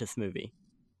you watch this movie.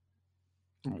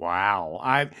 Wow.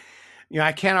 I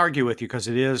can't argue with you because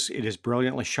it is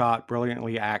brilliantly shot,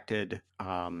 brilliantly acted.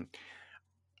 I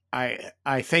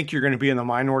think you're going to be in the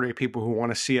minority of people who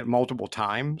want to see it multiple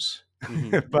times,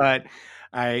 Hmm. but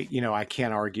I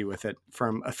can't argue with it.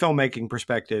 From a filmmaking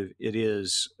perspective, it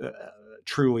is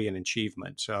truly an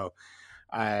achievement. So,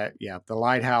 yeah, The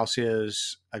Lighthouse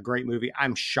is a great movie.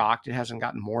 I'm shocked it hasn't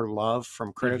gotten more love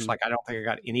from critics. Hmm. Like, I don't think it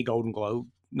got any Golden Globe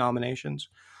nominations.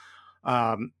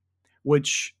 Um,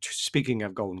 which, speaking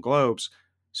of Golden Globes,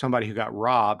 somebody who got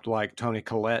robbed, like Toni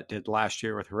Collette did last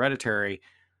year with Hereditary,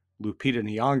 Lupita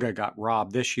Nyong'o got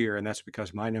robbed this year, and that's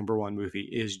because my number one movie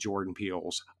is Jordan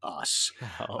Peele's Us.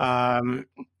 Oh. Um,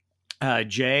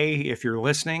 Jay, if you're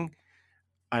listening,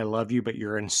 I love you, but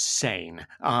you're insane.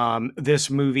 This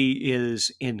movie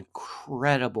is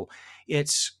incredible.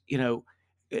 It's,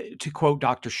 to quote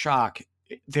Dr. Shock,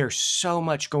 there's so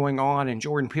much going on, and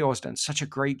Jordan Peele has done such a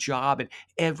great job, and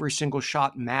every single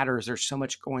shot matters. There's so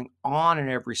much going on in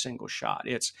every single shot.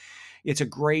 It's a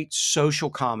great social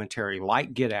commentary,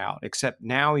 like Get Out, except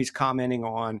now he's commenting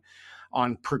on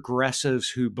progressives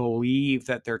who believe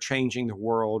that they're changing the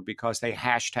world because they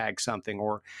hashtag something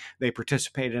or they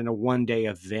participate in a one-day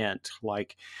event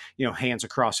like, Hands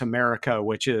Across America,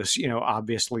 which is,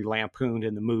 obviously lampooned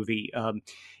in the movie.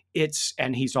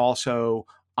 And he's also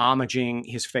homaging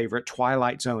his favorite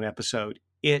Twilight Zone episode.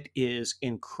 It is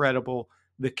incredible.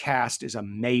 The cast is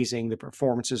amazing. The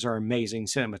performances are amazing.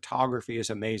 Cinematography is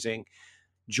amazing.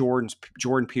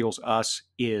 Jordan Peele's Us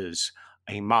is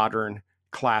a modern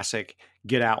classic.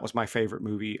 Get Out was my favorite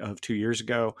movie of 2 years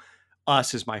ago.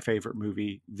 Us is my favorite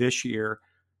movie this year.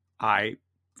 I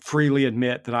freely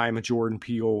admit that I am a Jordan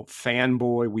Peele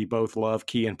fanboy. We both love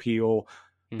Key and Peele,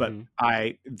 but Hmm.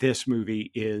 this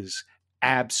movie is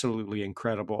absolutely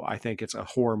incredible. I think it's a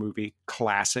horror movie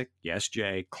classic. Yes,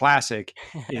 Jay, classic.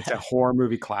 It's a horror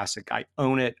movie classic. I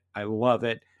own it. I love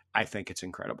it. I think it's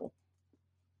incredible.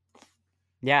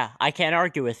 Yeah, I can't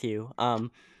argue with you.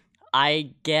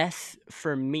 I guess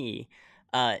for me,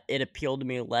 it appealed to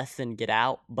me less than Get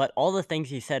Out, but all the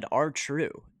things you said are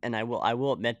true, and I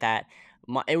will admit that.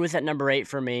 It was at number 8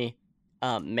 for me.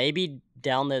 Maybe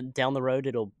down the road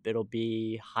it'll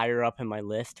be higher up in my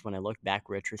list when I look back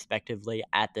retrospectively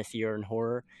at this year in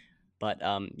horror. But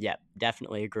yeah,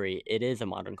 definitely agree. It is a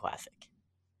modern classic.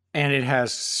 And it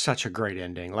has such a great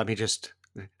ending. Let me just,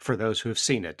 for those who have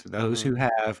seen it, those Hmm. who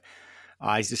have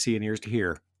eyes to see and ears to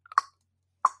hear.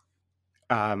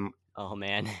 Um, Oh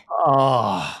man.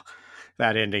 oh,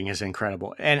 that ending is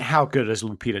incredible. And how good is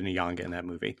Lupita Nyong'o in that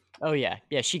movie? Oh yeah,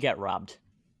 yeah. She got robbed.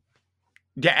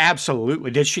 Yeah,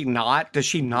 absolutely. Did she not? Does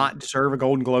she Hmm. not deserve a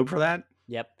Golden Globe for that?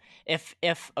 Yep.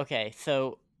 If okay,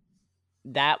 so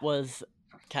that was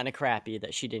kind of crappy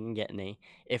that she didn't get any.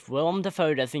 If Willem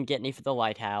Dafoe doesn't get any for The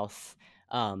Lighthouse,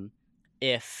 um,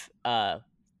 if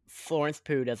Florence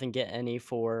Pugh doesn't get any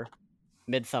for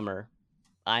Midsummer,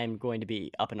 I'm going to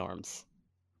be up in arms.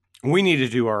 We need to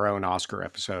do our own Oscar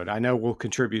episode. I know we'll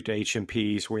contribute to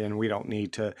HMPs when we don't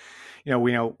need to,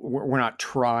 we know we're not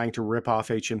trying to rip off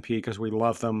HMP because we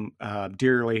love them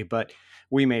dearly, but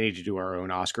we may need to do our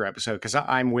own Oscar episode because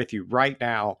I'm with you right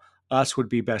now. Us would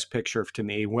be Best Picture to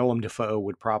me. Willem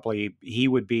Dafoe he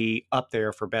would be up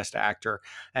there for Best Actor,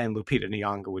 and Lupita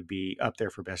Nyong'o would be up there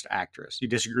for Best Actress. You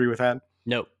disagree with that?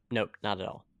 Nope, nope, not at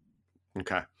all.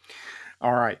 Okay.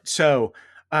 All right. So,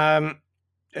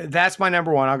 that's my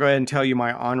number one. I'll go ahead and tell you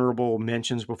my honorable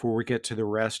mentions before we get to the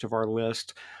rest of our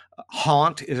list.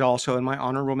 Haunt is also in my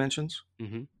honorable mentions.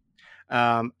 Hmm.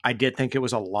 I did think it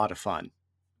was a lot of fun,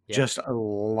 Yep. just a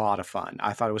lot of fun.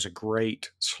 I thought it was a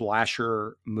great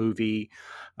slasher movie.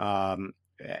 Um,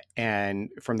 and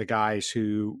from the guys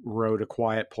who wrote A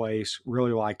Quiet Place,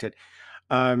 really liked it.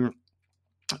 Um,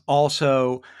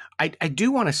 Also, I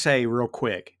do want to say real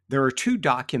quick, there are two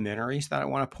documentaries that I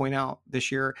want to point out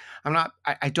this year.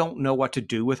 I don't know what to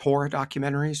do with horror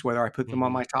documentaries, whether I put them on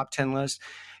Hmm. my top 10 list.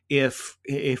 If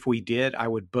we did, I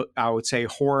would say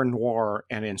Horror Noir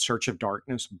and In Search of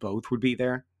Darkness both would be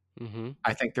there. Mm-hmm.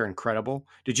 I think they're incredible.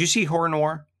 Did you see Horror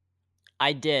Noir?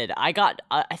 I did. I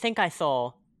think I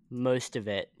saw most of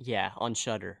it. Yeah, on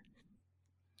Shudder.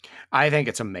 I think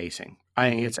it's amazing. I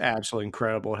think Mm-hmm. it's absolutely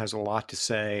incredible. It has a lot to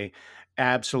say.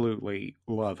 Absolutely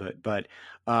love it. But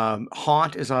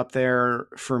Haunt is up there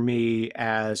for me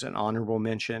as an honorable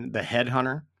mention. The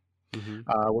Headhunter,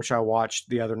 Mm-hmm. which I watched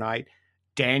the other night.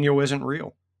 Daniel Isn't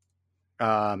Real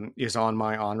is on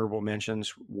my honorable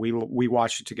mentions. We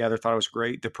watched it together. Thought it was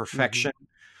great. The Mm-hmm. Perfection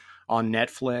on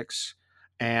Netflix,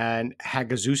 and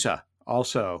Hagazusa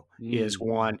also is Mm.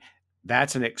 one.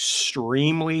 That's an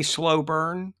extremely slow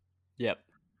burn, Yep.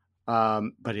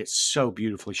 but it's so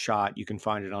beautifully shot. You can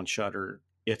find it on Shudder.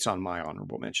 It's on my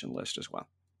honorable mention list as well.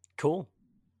 Cool.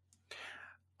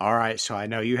 All right, so I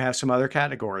know you have some other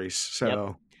categories, Yep.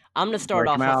 so I'm gonna start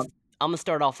break them off with out. I'm gonna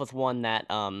start off with one that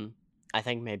I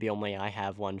think maybe only I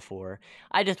have one for.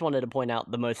 I just wanted to point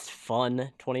out the most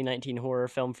fun 2019 horror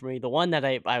film for me. The one that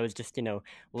I was just,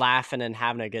 laughing and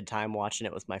having a good time watching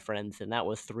it with my friends, and that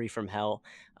was Three from Hell.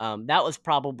 That was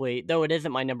probably, though it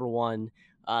isn't my number one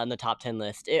in the top 10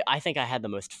 list, I think I had the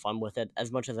most fun with it.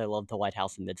 As much as I love The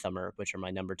Lighthouse and Midsummer, which are my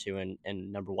number two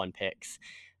and number one picks,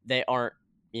 they aren't,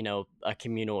 a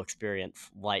communal experience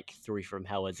like Three from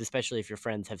Hell is, especially if your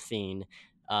friends have seen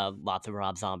lots of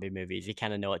Rob Zombie movies. You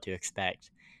kind of know what to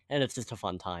expect, and it's just a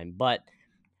fun time. But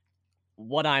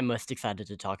what I'm most excited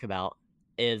to talk about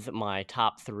is my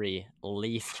top three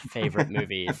least favorite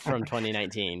movies from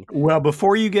 2019. Well,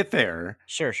 before you get there,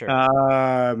 Sure, sure.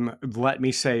 let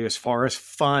me say, as far as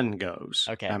fun goes,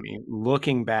 I Okay. mean,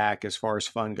 looking back, as far as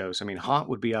fun goes, I mean, Haunt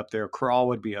would be up there, Crawl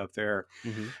would be up there,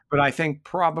 Mm-hmm. but I think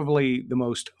probably the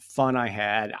most fun I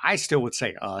had, I still would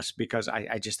say Us because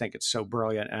I just think it's so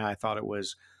brilliant and I thought it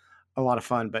was a lot of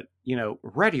fun. But,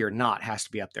 Ready or Not has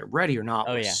to be up there. Ready or Not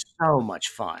Oh yeah. was so much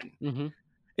fun. Mm-hmm.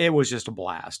 It was just a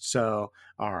blast. So,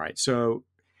 all right. So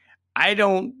I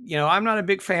don't, I'm not a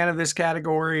big fan of this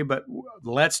category, but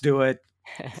let's do it.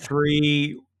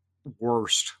 Three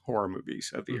worst horror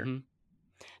movies of the year. Mm-hmm.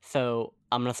 So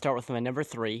I'm gonna start with my number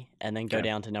three and then go Okay.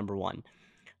 down to number one.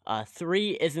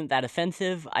 Three isn't that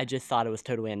offensive. I just thought it was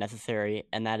totally unnecessary,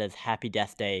 and that is Happy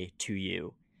Death Day to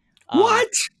You. Um, What?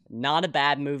 Not a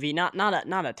bad movie, not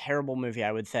a terrible movie,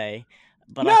 I would say,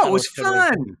 but I No, it thought it was was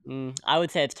totally. fun. I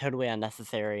would say it's totally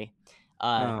unnecessary.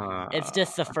 Uh, it's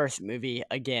just the Uh, first movie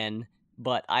again,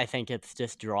 but I think it's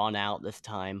just drawn out this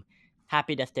time.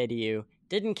 Happy Death Day to You.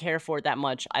 Didn't care for it that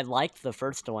much. I liked the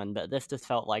first one, but this just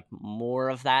felt like more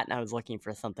of that, and I was looking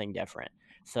for something different.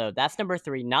 So that's number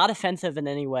three. Not offensive in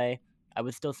any way. I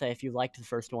would still say if you liked the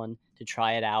first one to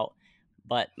try it out.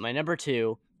 But my number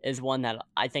two is one that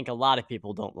I think a lot of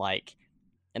people don't like,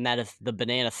 and that is the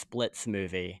Banana Splits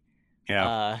movie. yeah.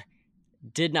 Uh,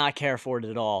 did not care for it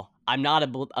at all. I'm not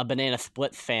a Banana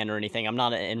Splits fan or anything. I'm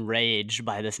not enraged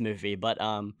by this movie, but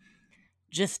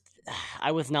just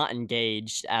I was not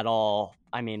engaged at all.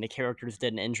 I mean, the characters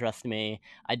didn't interest me.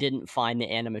 I didn't find the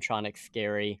animatronics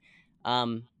scary.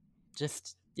 Um,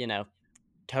 just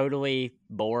totally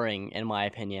boring in my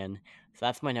opinion. So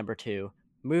that's my number two.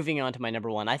 Moving on to my number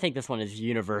one, I think this one is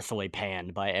universally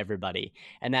panned by everybody,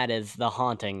 and that is The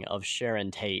Haunting of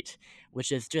Sharon Tate,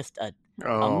 which is just a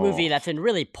movie Oh, that's in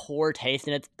really poor taste,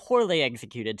 and it's poorly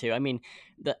executed too. I mean,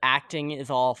 the acting is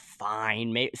all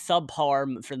fine,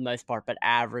 subpar for the most part, but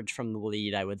average from the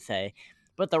lead, I would say.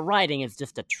 But the writing is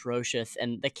just atrocious,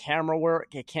 and the camera work,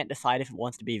 I can't decide if it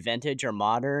wants to be vintage or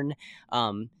modern.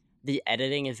 Um, the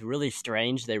editing is really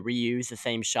strange. They reuse the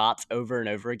same shots over and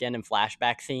over again in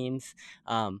flashback scenes.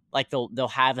 Like they'll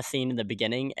have a scene in the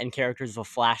beginning, and characters will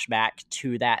flash back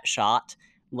to that shot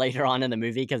later on in the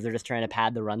movie because they're just trying to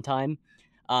pad the runtime.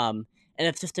 And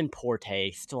it's just in poor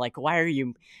taste. Like, why are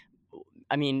you?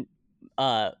 I mean,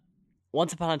 uh,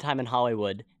 Once Upon a Time in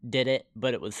Hollywood did it,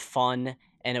 but it was fun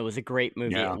and it was a great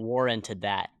movie. It yeah. warranted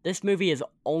that. This movie is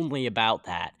only about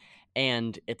that,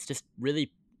 and it's just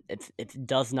really it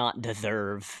does not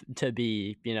deserve to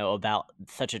be about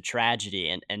such a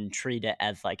tragedy and treat it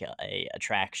as like a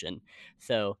attraction.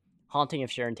 So Haunting of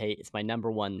Sharon Tate is my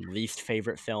number one least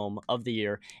favorite film of the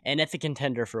year, and it's a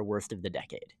contender for worst of the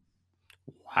decade.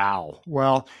 Wow.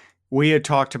 Well, we had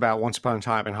talked about Once Upon a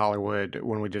Time in Hollywood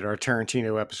when we did our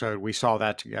Tarantino episode. We saw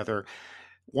that together.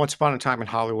 Once Upon a Time in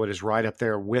Hollywood is right up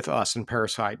there with Us and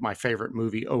Parasite, my favorite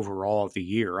movie overall of the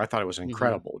year. I thought it was Hmm.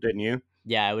 incredible, didn't you?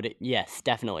 Yeah, I would. Yes,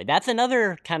 definitely. That's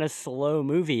another kind of slow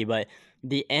movie, but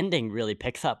the ending really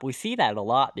picks up. We see that a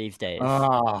lot these days.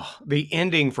 The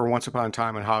ending for Once Upon a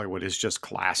Time in Hollywood is just I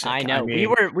classic. I know. We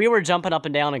mean, were jumping up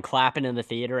and down and clapping in the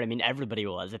theater. I mean, everybody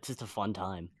was. It's just a fun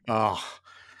time. oh,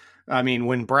 I mean,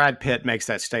 when Brad Pitt makes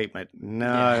that statement, Yeah.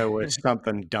 no, it's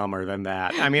something dumber than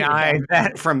that. I mean, Yeah.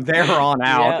 that from there on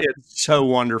out, Yep. it's so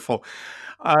wonderful.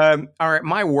 All right,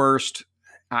 my worst.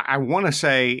 I want to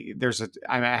say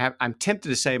I'm tempted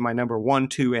to say my number one,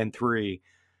 two, and three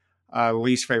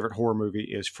least favorite horror movie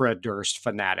is Fred Durst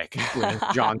Fanatic with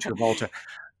John Travolta.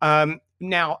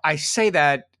 Now I say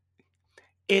that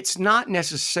it's not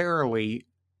necessarily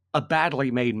a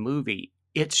badly made movie.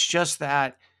 It's just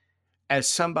that as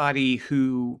somebody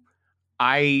who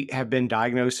I have been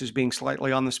diagnosed as being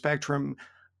slightly on the spectrum,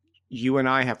 you and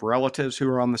I have relatives who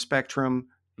are on the spectrum.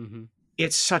 Hmm.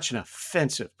 It's such an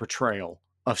offensive portrayal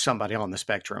of somebody on the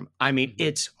spectrum. I mean, Hmm.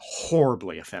 it's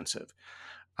horribly offensive.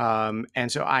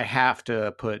 And so I have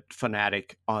to put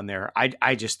Fanatic on there.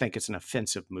 I just think it's an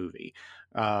offensive movie.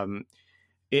 Um,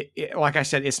 like I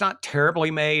said, it's not terribly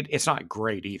made. It's not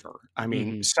great either. I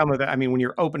mean, Hmm. when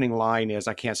your opening line is,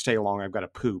 "I can't stay long. I've got to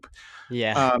poop."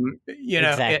 Yeah.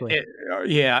 Exactly.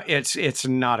 Yeah, it's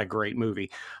not a great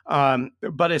movie.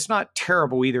 But it's not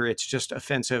terrible either. It's just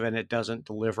offensive and it doesn't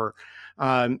deliver.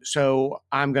 So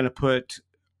I'm going to put,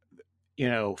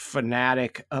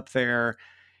 Fanatic up there.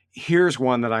 Here's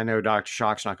one that I know Dr.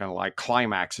 Shock's not going to like.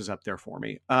 Climax is up there for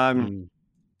me. Mm.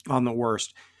 On the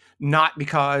worst. Not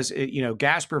because,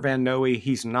 Gasper Van Noe,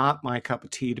 he's not my cup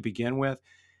of tea to begin with.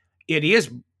 It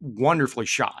is wonderfully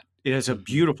shot. It is a Hmm.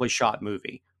 beautifully shot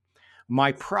movie.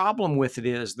 My problem with it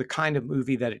is the kind of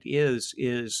movie that it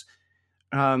is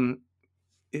um,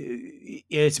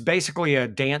 it's basically a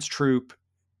dance troupe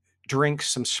drinks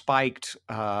some spiked,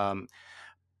 punch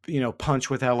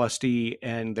with LSD,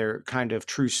 and their kind of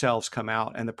true selves come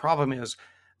out. And the problem is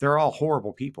they're all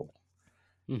horrible people,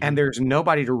 Hmm. and there's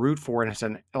nobody to root for. And it's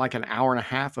like an hour and a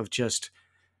half of just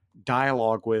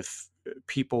dialogue with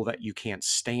people that you can't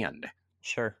stand.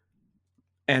 Sure.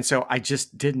 And so I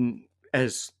just didn't,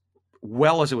 as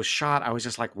well as it was shot, I was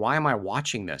just like, why am I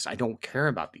watching this? I don't care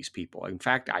about these people. In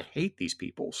fact, I hate these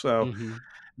people. So Hmm.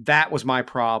 that was my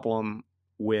problem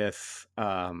with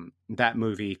that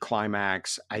movie,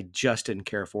 Climax. I just didn't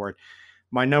care for it.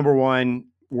 My number one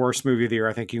worst movie of the year,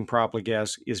 I think you can probably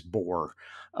guess, is Boar.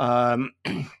 Um,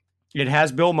 it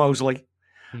has Bill Moseley.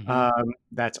 Hmm.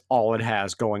 That's all it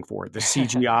has going for it. The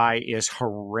CGI is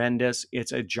horrendous.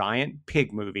 It's a giant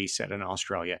pig movie set in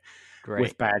Australia Great.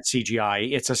 with bad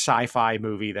CGI. It's a sci-fi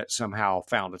movie that somehow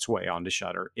found its way onto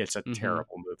Shudder. It's a Hmm.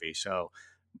 terrible movie. So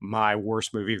my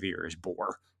worst movie of the year is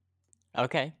Boar.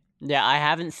 Okay. Yeah, I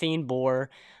haven't seen Boar.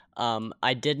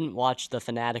 I didn't watch The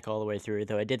Fanatic all the way through,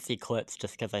 though I did see clips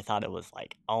just because I thought it was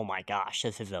like, oh my gosh,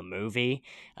 this is a movie.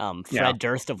 Yeah, Fred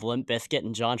Durst of Limp Bizkit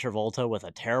and John Travolta with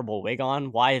a terrible wig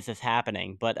on. Why is this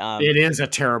happening? But it is a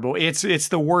terrible. It's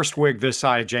the worst wig this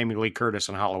side of Jamie Lee Curtis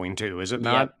in Halloween 2, is it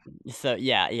yep. not? So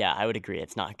yeah, I would agree.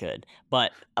 It's not good.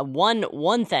 But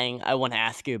one thing I want to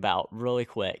ask you about really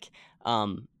quick,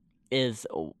 um, is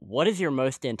what is your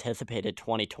most anticipated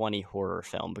 2020 horror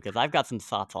film? Because I've got some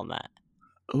thoughts on that.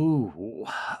 Ooh,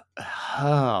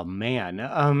 oh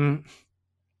man.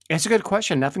 It's a good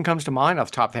question. Nothing comes to mind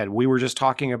off the top of the head. We were just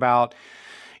talking about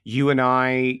you and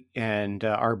I and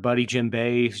our buddy Jim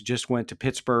Bays just went to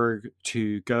Pittsburgh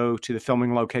to go to the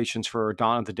filming locations for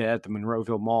Dawn of the Dead, the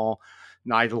Monroeville Mall,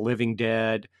 Night of the Living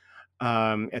Dead,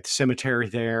 at the cemetery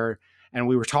there. And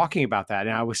we were talking about that.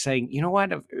 And I was saying, you know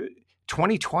what?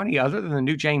 2020, other than the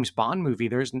new James Bond movie,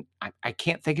 I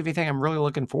can't think of anything I'm really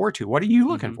looking forward to. What are you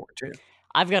looking Hmm. forward to?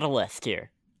 I've got a list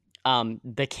here.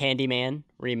 The Candyman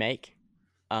remake,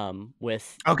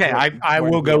 with Okay, I Jordan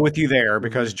will go Peele. with you there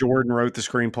because Mhm. Jordan wrote the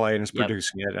screenplay and is Yep,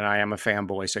 producing it, and I am a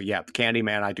fanboy. So yeah,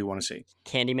 Candyman, I do want to see.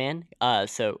 Candyman.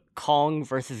 So Kong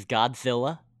versus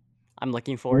Godzilla, I'm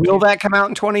looking forward Will to. that come out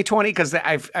in 2020? Because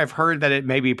I've heard that it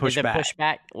may be Is pushed it back. pushed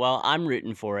back? Well, I'm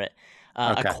rooting for it.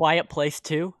 A Okay, Quiet Place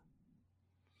 2.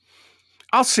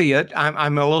 I'll see it.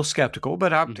 I'm a little skeptical,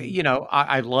 but Mhm,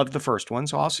 I loved the first one,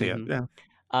 so I'll see it. mhm.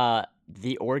 Yeah.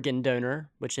 The Organ Donor,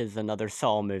 which is another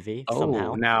Saw movie Oh,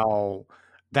 somehow. now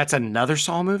that's another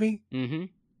Saw movie. Mhm.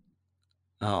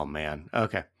 Oh man.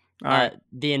 Okay. All right.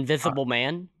 The Invisible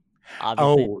Man,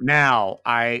 obviously. Oh, now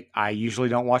I usually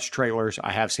don't watch trailers.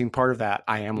 I have seen part of that.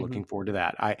 I am Mhm. looking forward to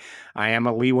that. I am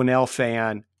a Lee Winnell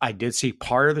fan. I did see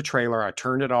part of the trailer. I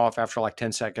turned it off after like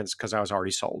 10 seconds because I was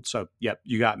already sold. So, yep,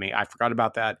 you got me. I forgot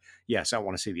about that. Yes, I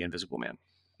want to see The Invisible Man.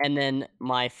 And then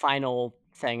my final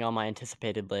thing on my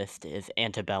anticipated list is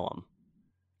Antebellum,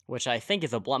 which I think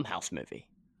is a Blumhouse movie.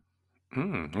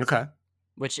 Okay.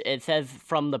 Which it says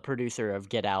from the producer of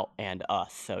Get Out and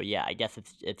Us. So yeah, I guess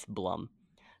it's Blum.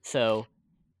 So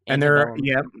And there,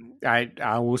 Antebellum. yeah,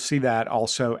 I will see that.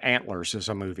 Also, Antlers is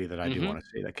a movie that I do Mhm. want to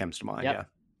see that comes to mind. Yep. Yeah.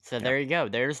 So Yeah. there you go.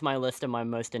 There's my list of my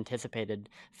most anticipated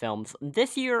films.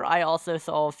 This year, I also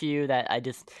saw a few that I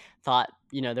just thought,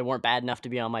 they weren't bad enough to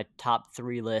be on my top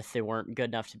 3 list. They weren't good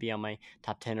enough to be on my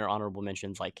top 10 or honorable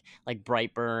mentions, like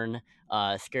Brightburn,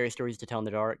 Scary Stories to Tell in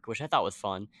the Dark, which I thought was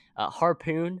fun.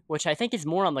 Harpoon, which I think is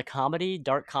more on the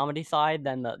dark comedy side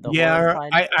than the horror Yeah,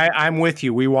 side. I'm with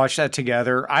you. We watched that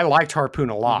together. I liked Harpoon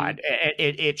a hmm lot.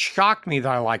 It shocked me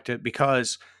that I liked it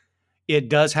because it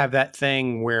does have that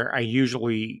thing where I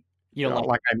usually, You don't like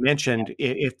like I mentioned,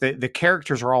 if the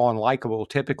characters are all unlikable,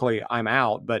 typically I'm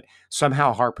out, but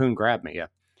somehow Harpoon grabbed me. Yeah.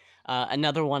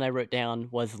 Another one I wrote down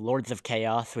was Lords of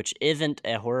Chaos, which isn't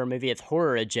a horror movie. It's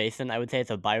horror adjacent. I would say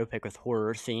it's a biopic with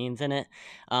horror scenes in it.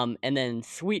 And then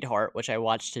Sweetheart, which I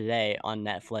watched today on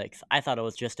Netflix. I thought it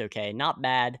was just okay. Not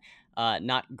bad,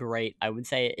 not great. I would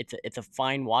say it's a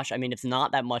fine watch. I mean, it's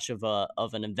not that much of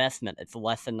an investment. It's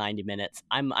less than 90 minutes.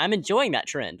 I'm enjoying that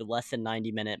trend, less than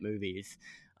 90-minute movies,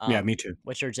 Yeah, me too.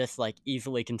 which are just like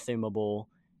easily consumable.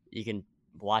 You can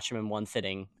watch them in one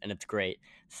sitting, and it's great.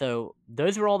 So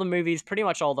those were all the movies, pretty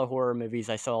much all the horror movies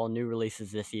I saw, new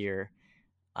releases this year.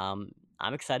 I'm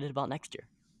excited about next year.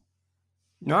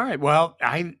 All right. Well,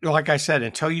 like I said,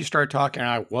 until you start talking,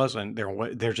 I wasn't there.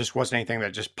 There just wasn't anything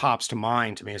that just pops to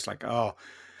mind to me. It's like, oh,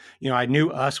 I knew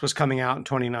Us was coming out in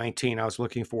 2019. I was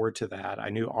looking forward to that. I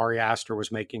knew Ari Aster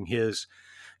was making his,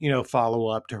 follow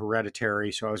up to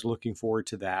Hereditary, so I was looking forward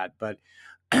to that. But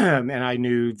and I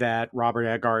knew that Robert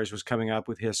Eggers was coming up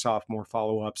with his sophomore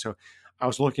follow up, so I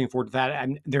was looking forward to that.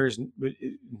 And there's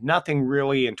nothing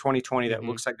really in 2020 that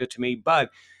looks like good to me, but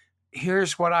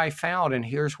here's what I found, and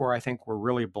here's where I think we're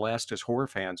really blessed as horror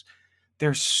fans.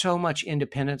 There's so much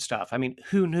independent stuff. I mean,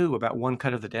 who knew about One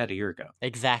Cut of the Dead a year ago?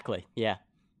 Exactly. Yeah.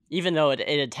 Even though it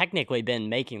had technically been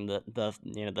making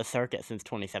the circuit since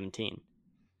 2017.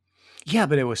 Yeah,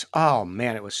 but it was, oh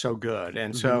man, it was so good.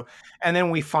 And so, and then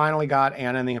we finally got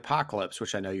Anna and the Apocalypse,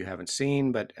 which I know you haven't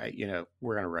seen, but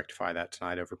we're going to rectify that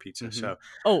tonight over pizza. So,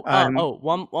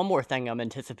 one more thing I'm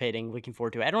anticipating, looking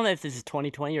forward to. I don't know if this is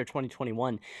 2020 or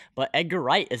 2021, but Edgar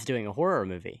Wright is doing a horror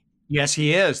movie. yes,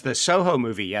 he is. The Soho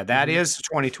movie. Yeah, that is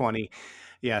 2020.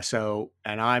 Yeah. So,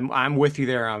 and I'm with you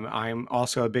there. I'm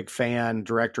also a big fan,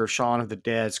 director of Shaun of the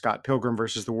Dead, Scott Pilgrim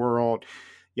versus the World.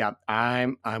 Yeah,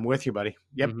 I'm with you, buddy.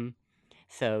 Yep.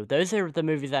 So those are the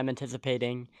movies I'm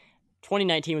anticipating.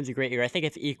 2019 was a great year. I think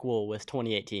it's equal with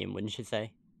 2018, wouldn't you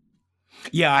say?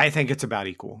 Yeah, I think it's about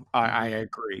equal. I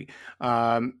agree.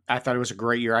 I thought it was a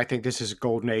great year. I think this is a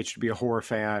golden age to be a horror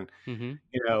fan.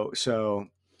 So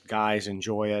guys,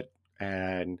 enjoy it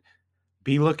and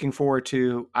be looking forward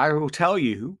to. I will tell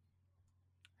you,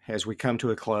 as we come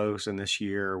to a close in this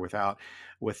year,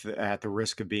 at the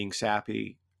risk of being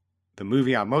sappy, the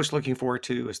movie I'm most looking forward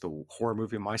to is the horror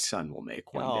movie my son will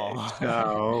make one day.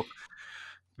 So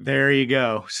there you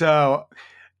go. So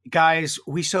guys,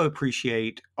 we so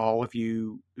appreciate all of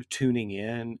you tuning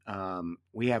in.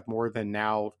 We have more than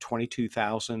now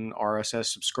 22,000 RSS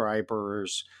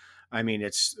subscribers. I mean,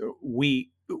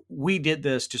 we did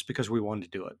this just because we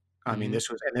wanted to do it. I mean, this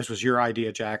was your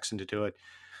idea, Jackson, to do it.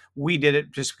 We did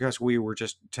it just because we were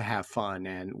just to have fun,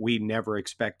 and we never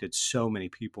expected so many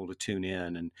people to tune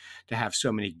in and to have so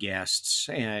many guests.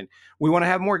 And we want to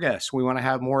have more guests. We want to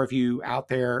have more of you out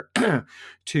there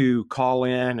to call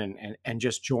in and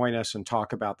just join us and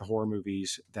talk about the horror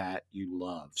movies that you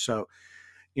love. So,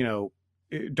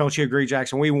 don't you agree,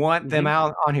 Jackson? We want them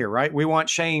out on here, right? We want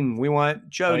Shane. We want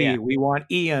Jody. We want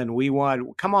Ian.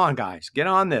 Come on, guys, get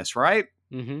on this, right?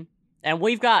 And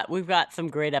we've got some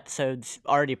great episodes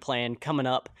already planned coming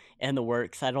up in the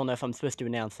works. I don't know if I'm supposed to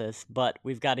announce this, but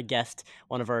we've got a guest,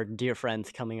 one of our dear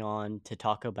friends, coming on to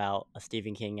talk about a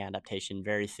Stephen King adaptation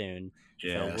very soon.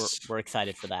 Yes. So we're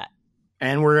excited for that.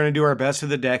 And we're going to do our best of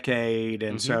the decade.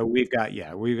 And so we've got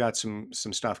some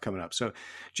stuff coming up. So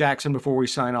Jackson, before we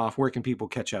sign off, where can people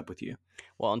catch up with you?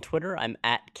 Well, on Twitter, I'm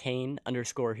at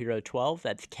Kane_Hero12.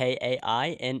 That's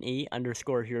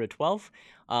KAINE_Hero12.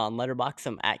 On Letterboxd,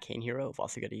 I'm at Kane Hero. I've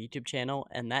also got a YouTube channel,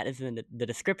 and that is in the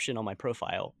description on my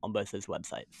profile on both those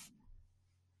websites.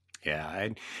 Yeah,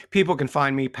 and people can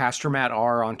find me, Pastor Matt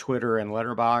R, on Twitter and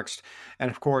Letterboxd. And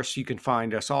of course, you can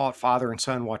find us all at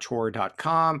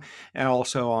fatherandsonwatchhorror.com and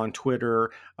also on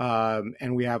Twitter.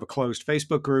 And we have a closed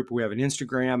Facebook group. We have an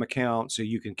Instagram account, so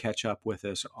you can catch up with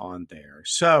us on there.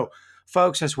 So,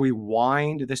 folks, as we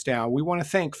wind this down, we want to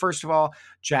thank, first of all,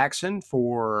 Jackson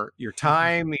for your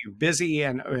time. You're busy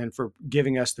and for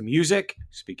giving us the music,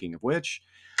 speaking of which.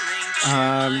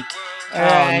 And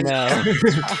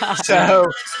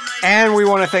we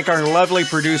want to thank our lovely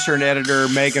producer and editor,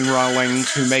 Megan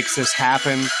Rawlings, who makes this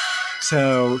happen.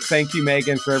 So thank you,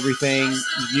 Megan, for everything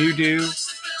you do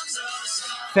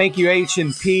Thank you,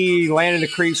 H&P, Land of the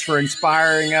Creeps, for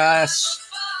inspiring us.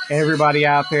 Everybody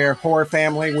out there, horror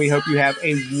family, we hope you have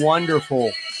a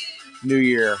wonderful New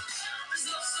Year.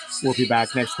 We'll be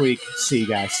back next week. See you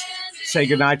guys. Say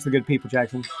goodnight to the good people,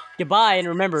 Jackson. Goodbye, and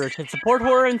remember to support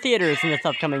horror in theaters in this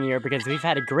upcoming year because we've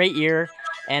had a great year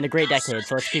and a great decade,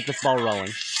 so let's keep this ball rolling.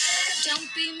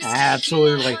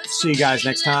 Absolutely. See you guys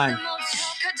next time.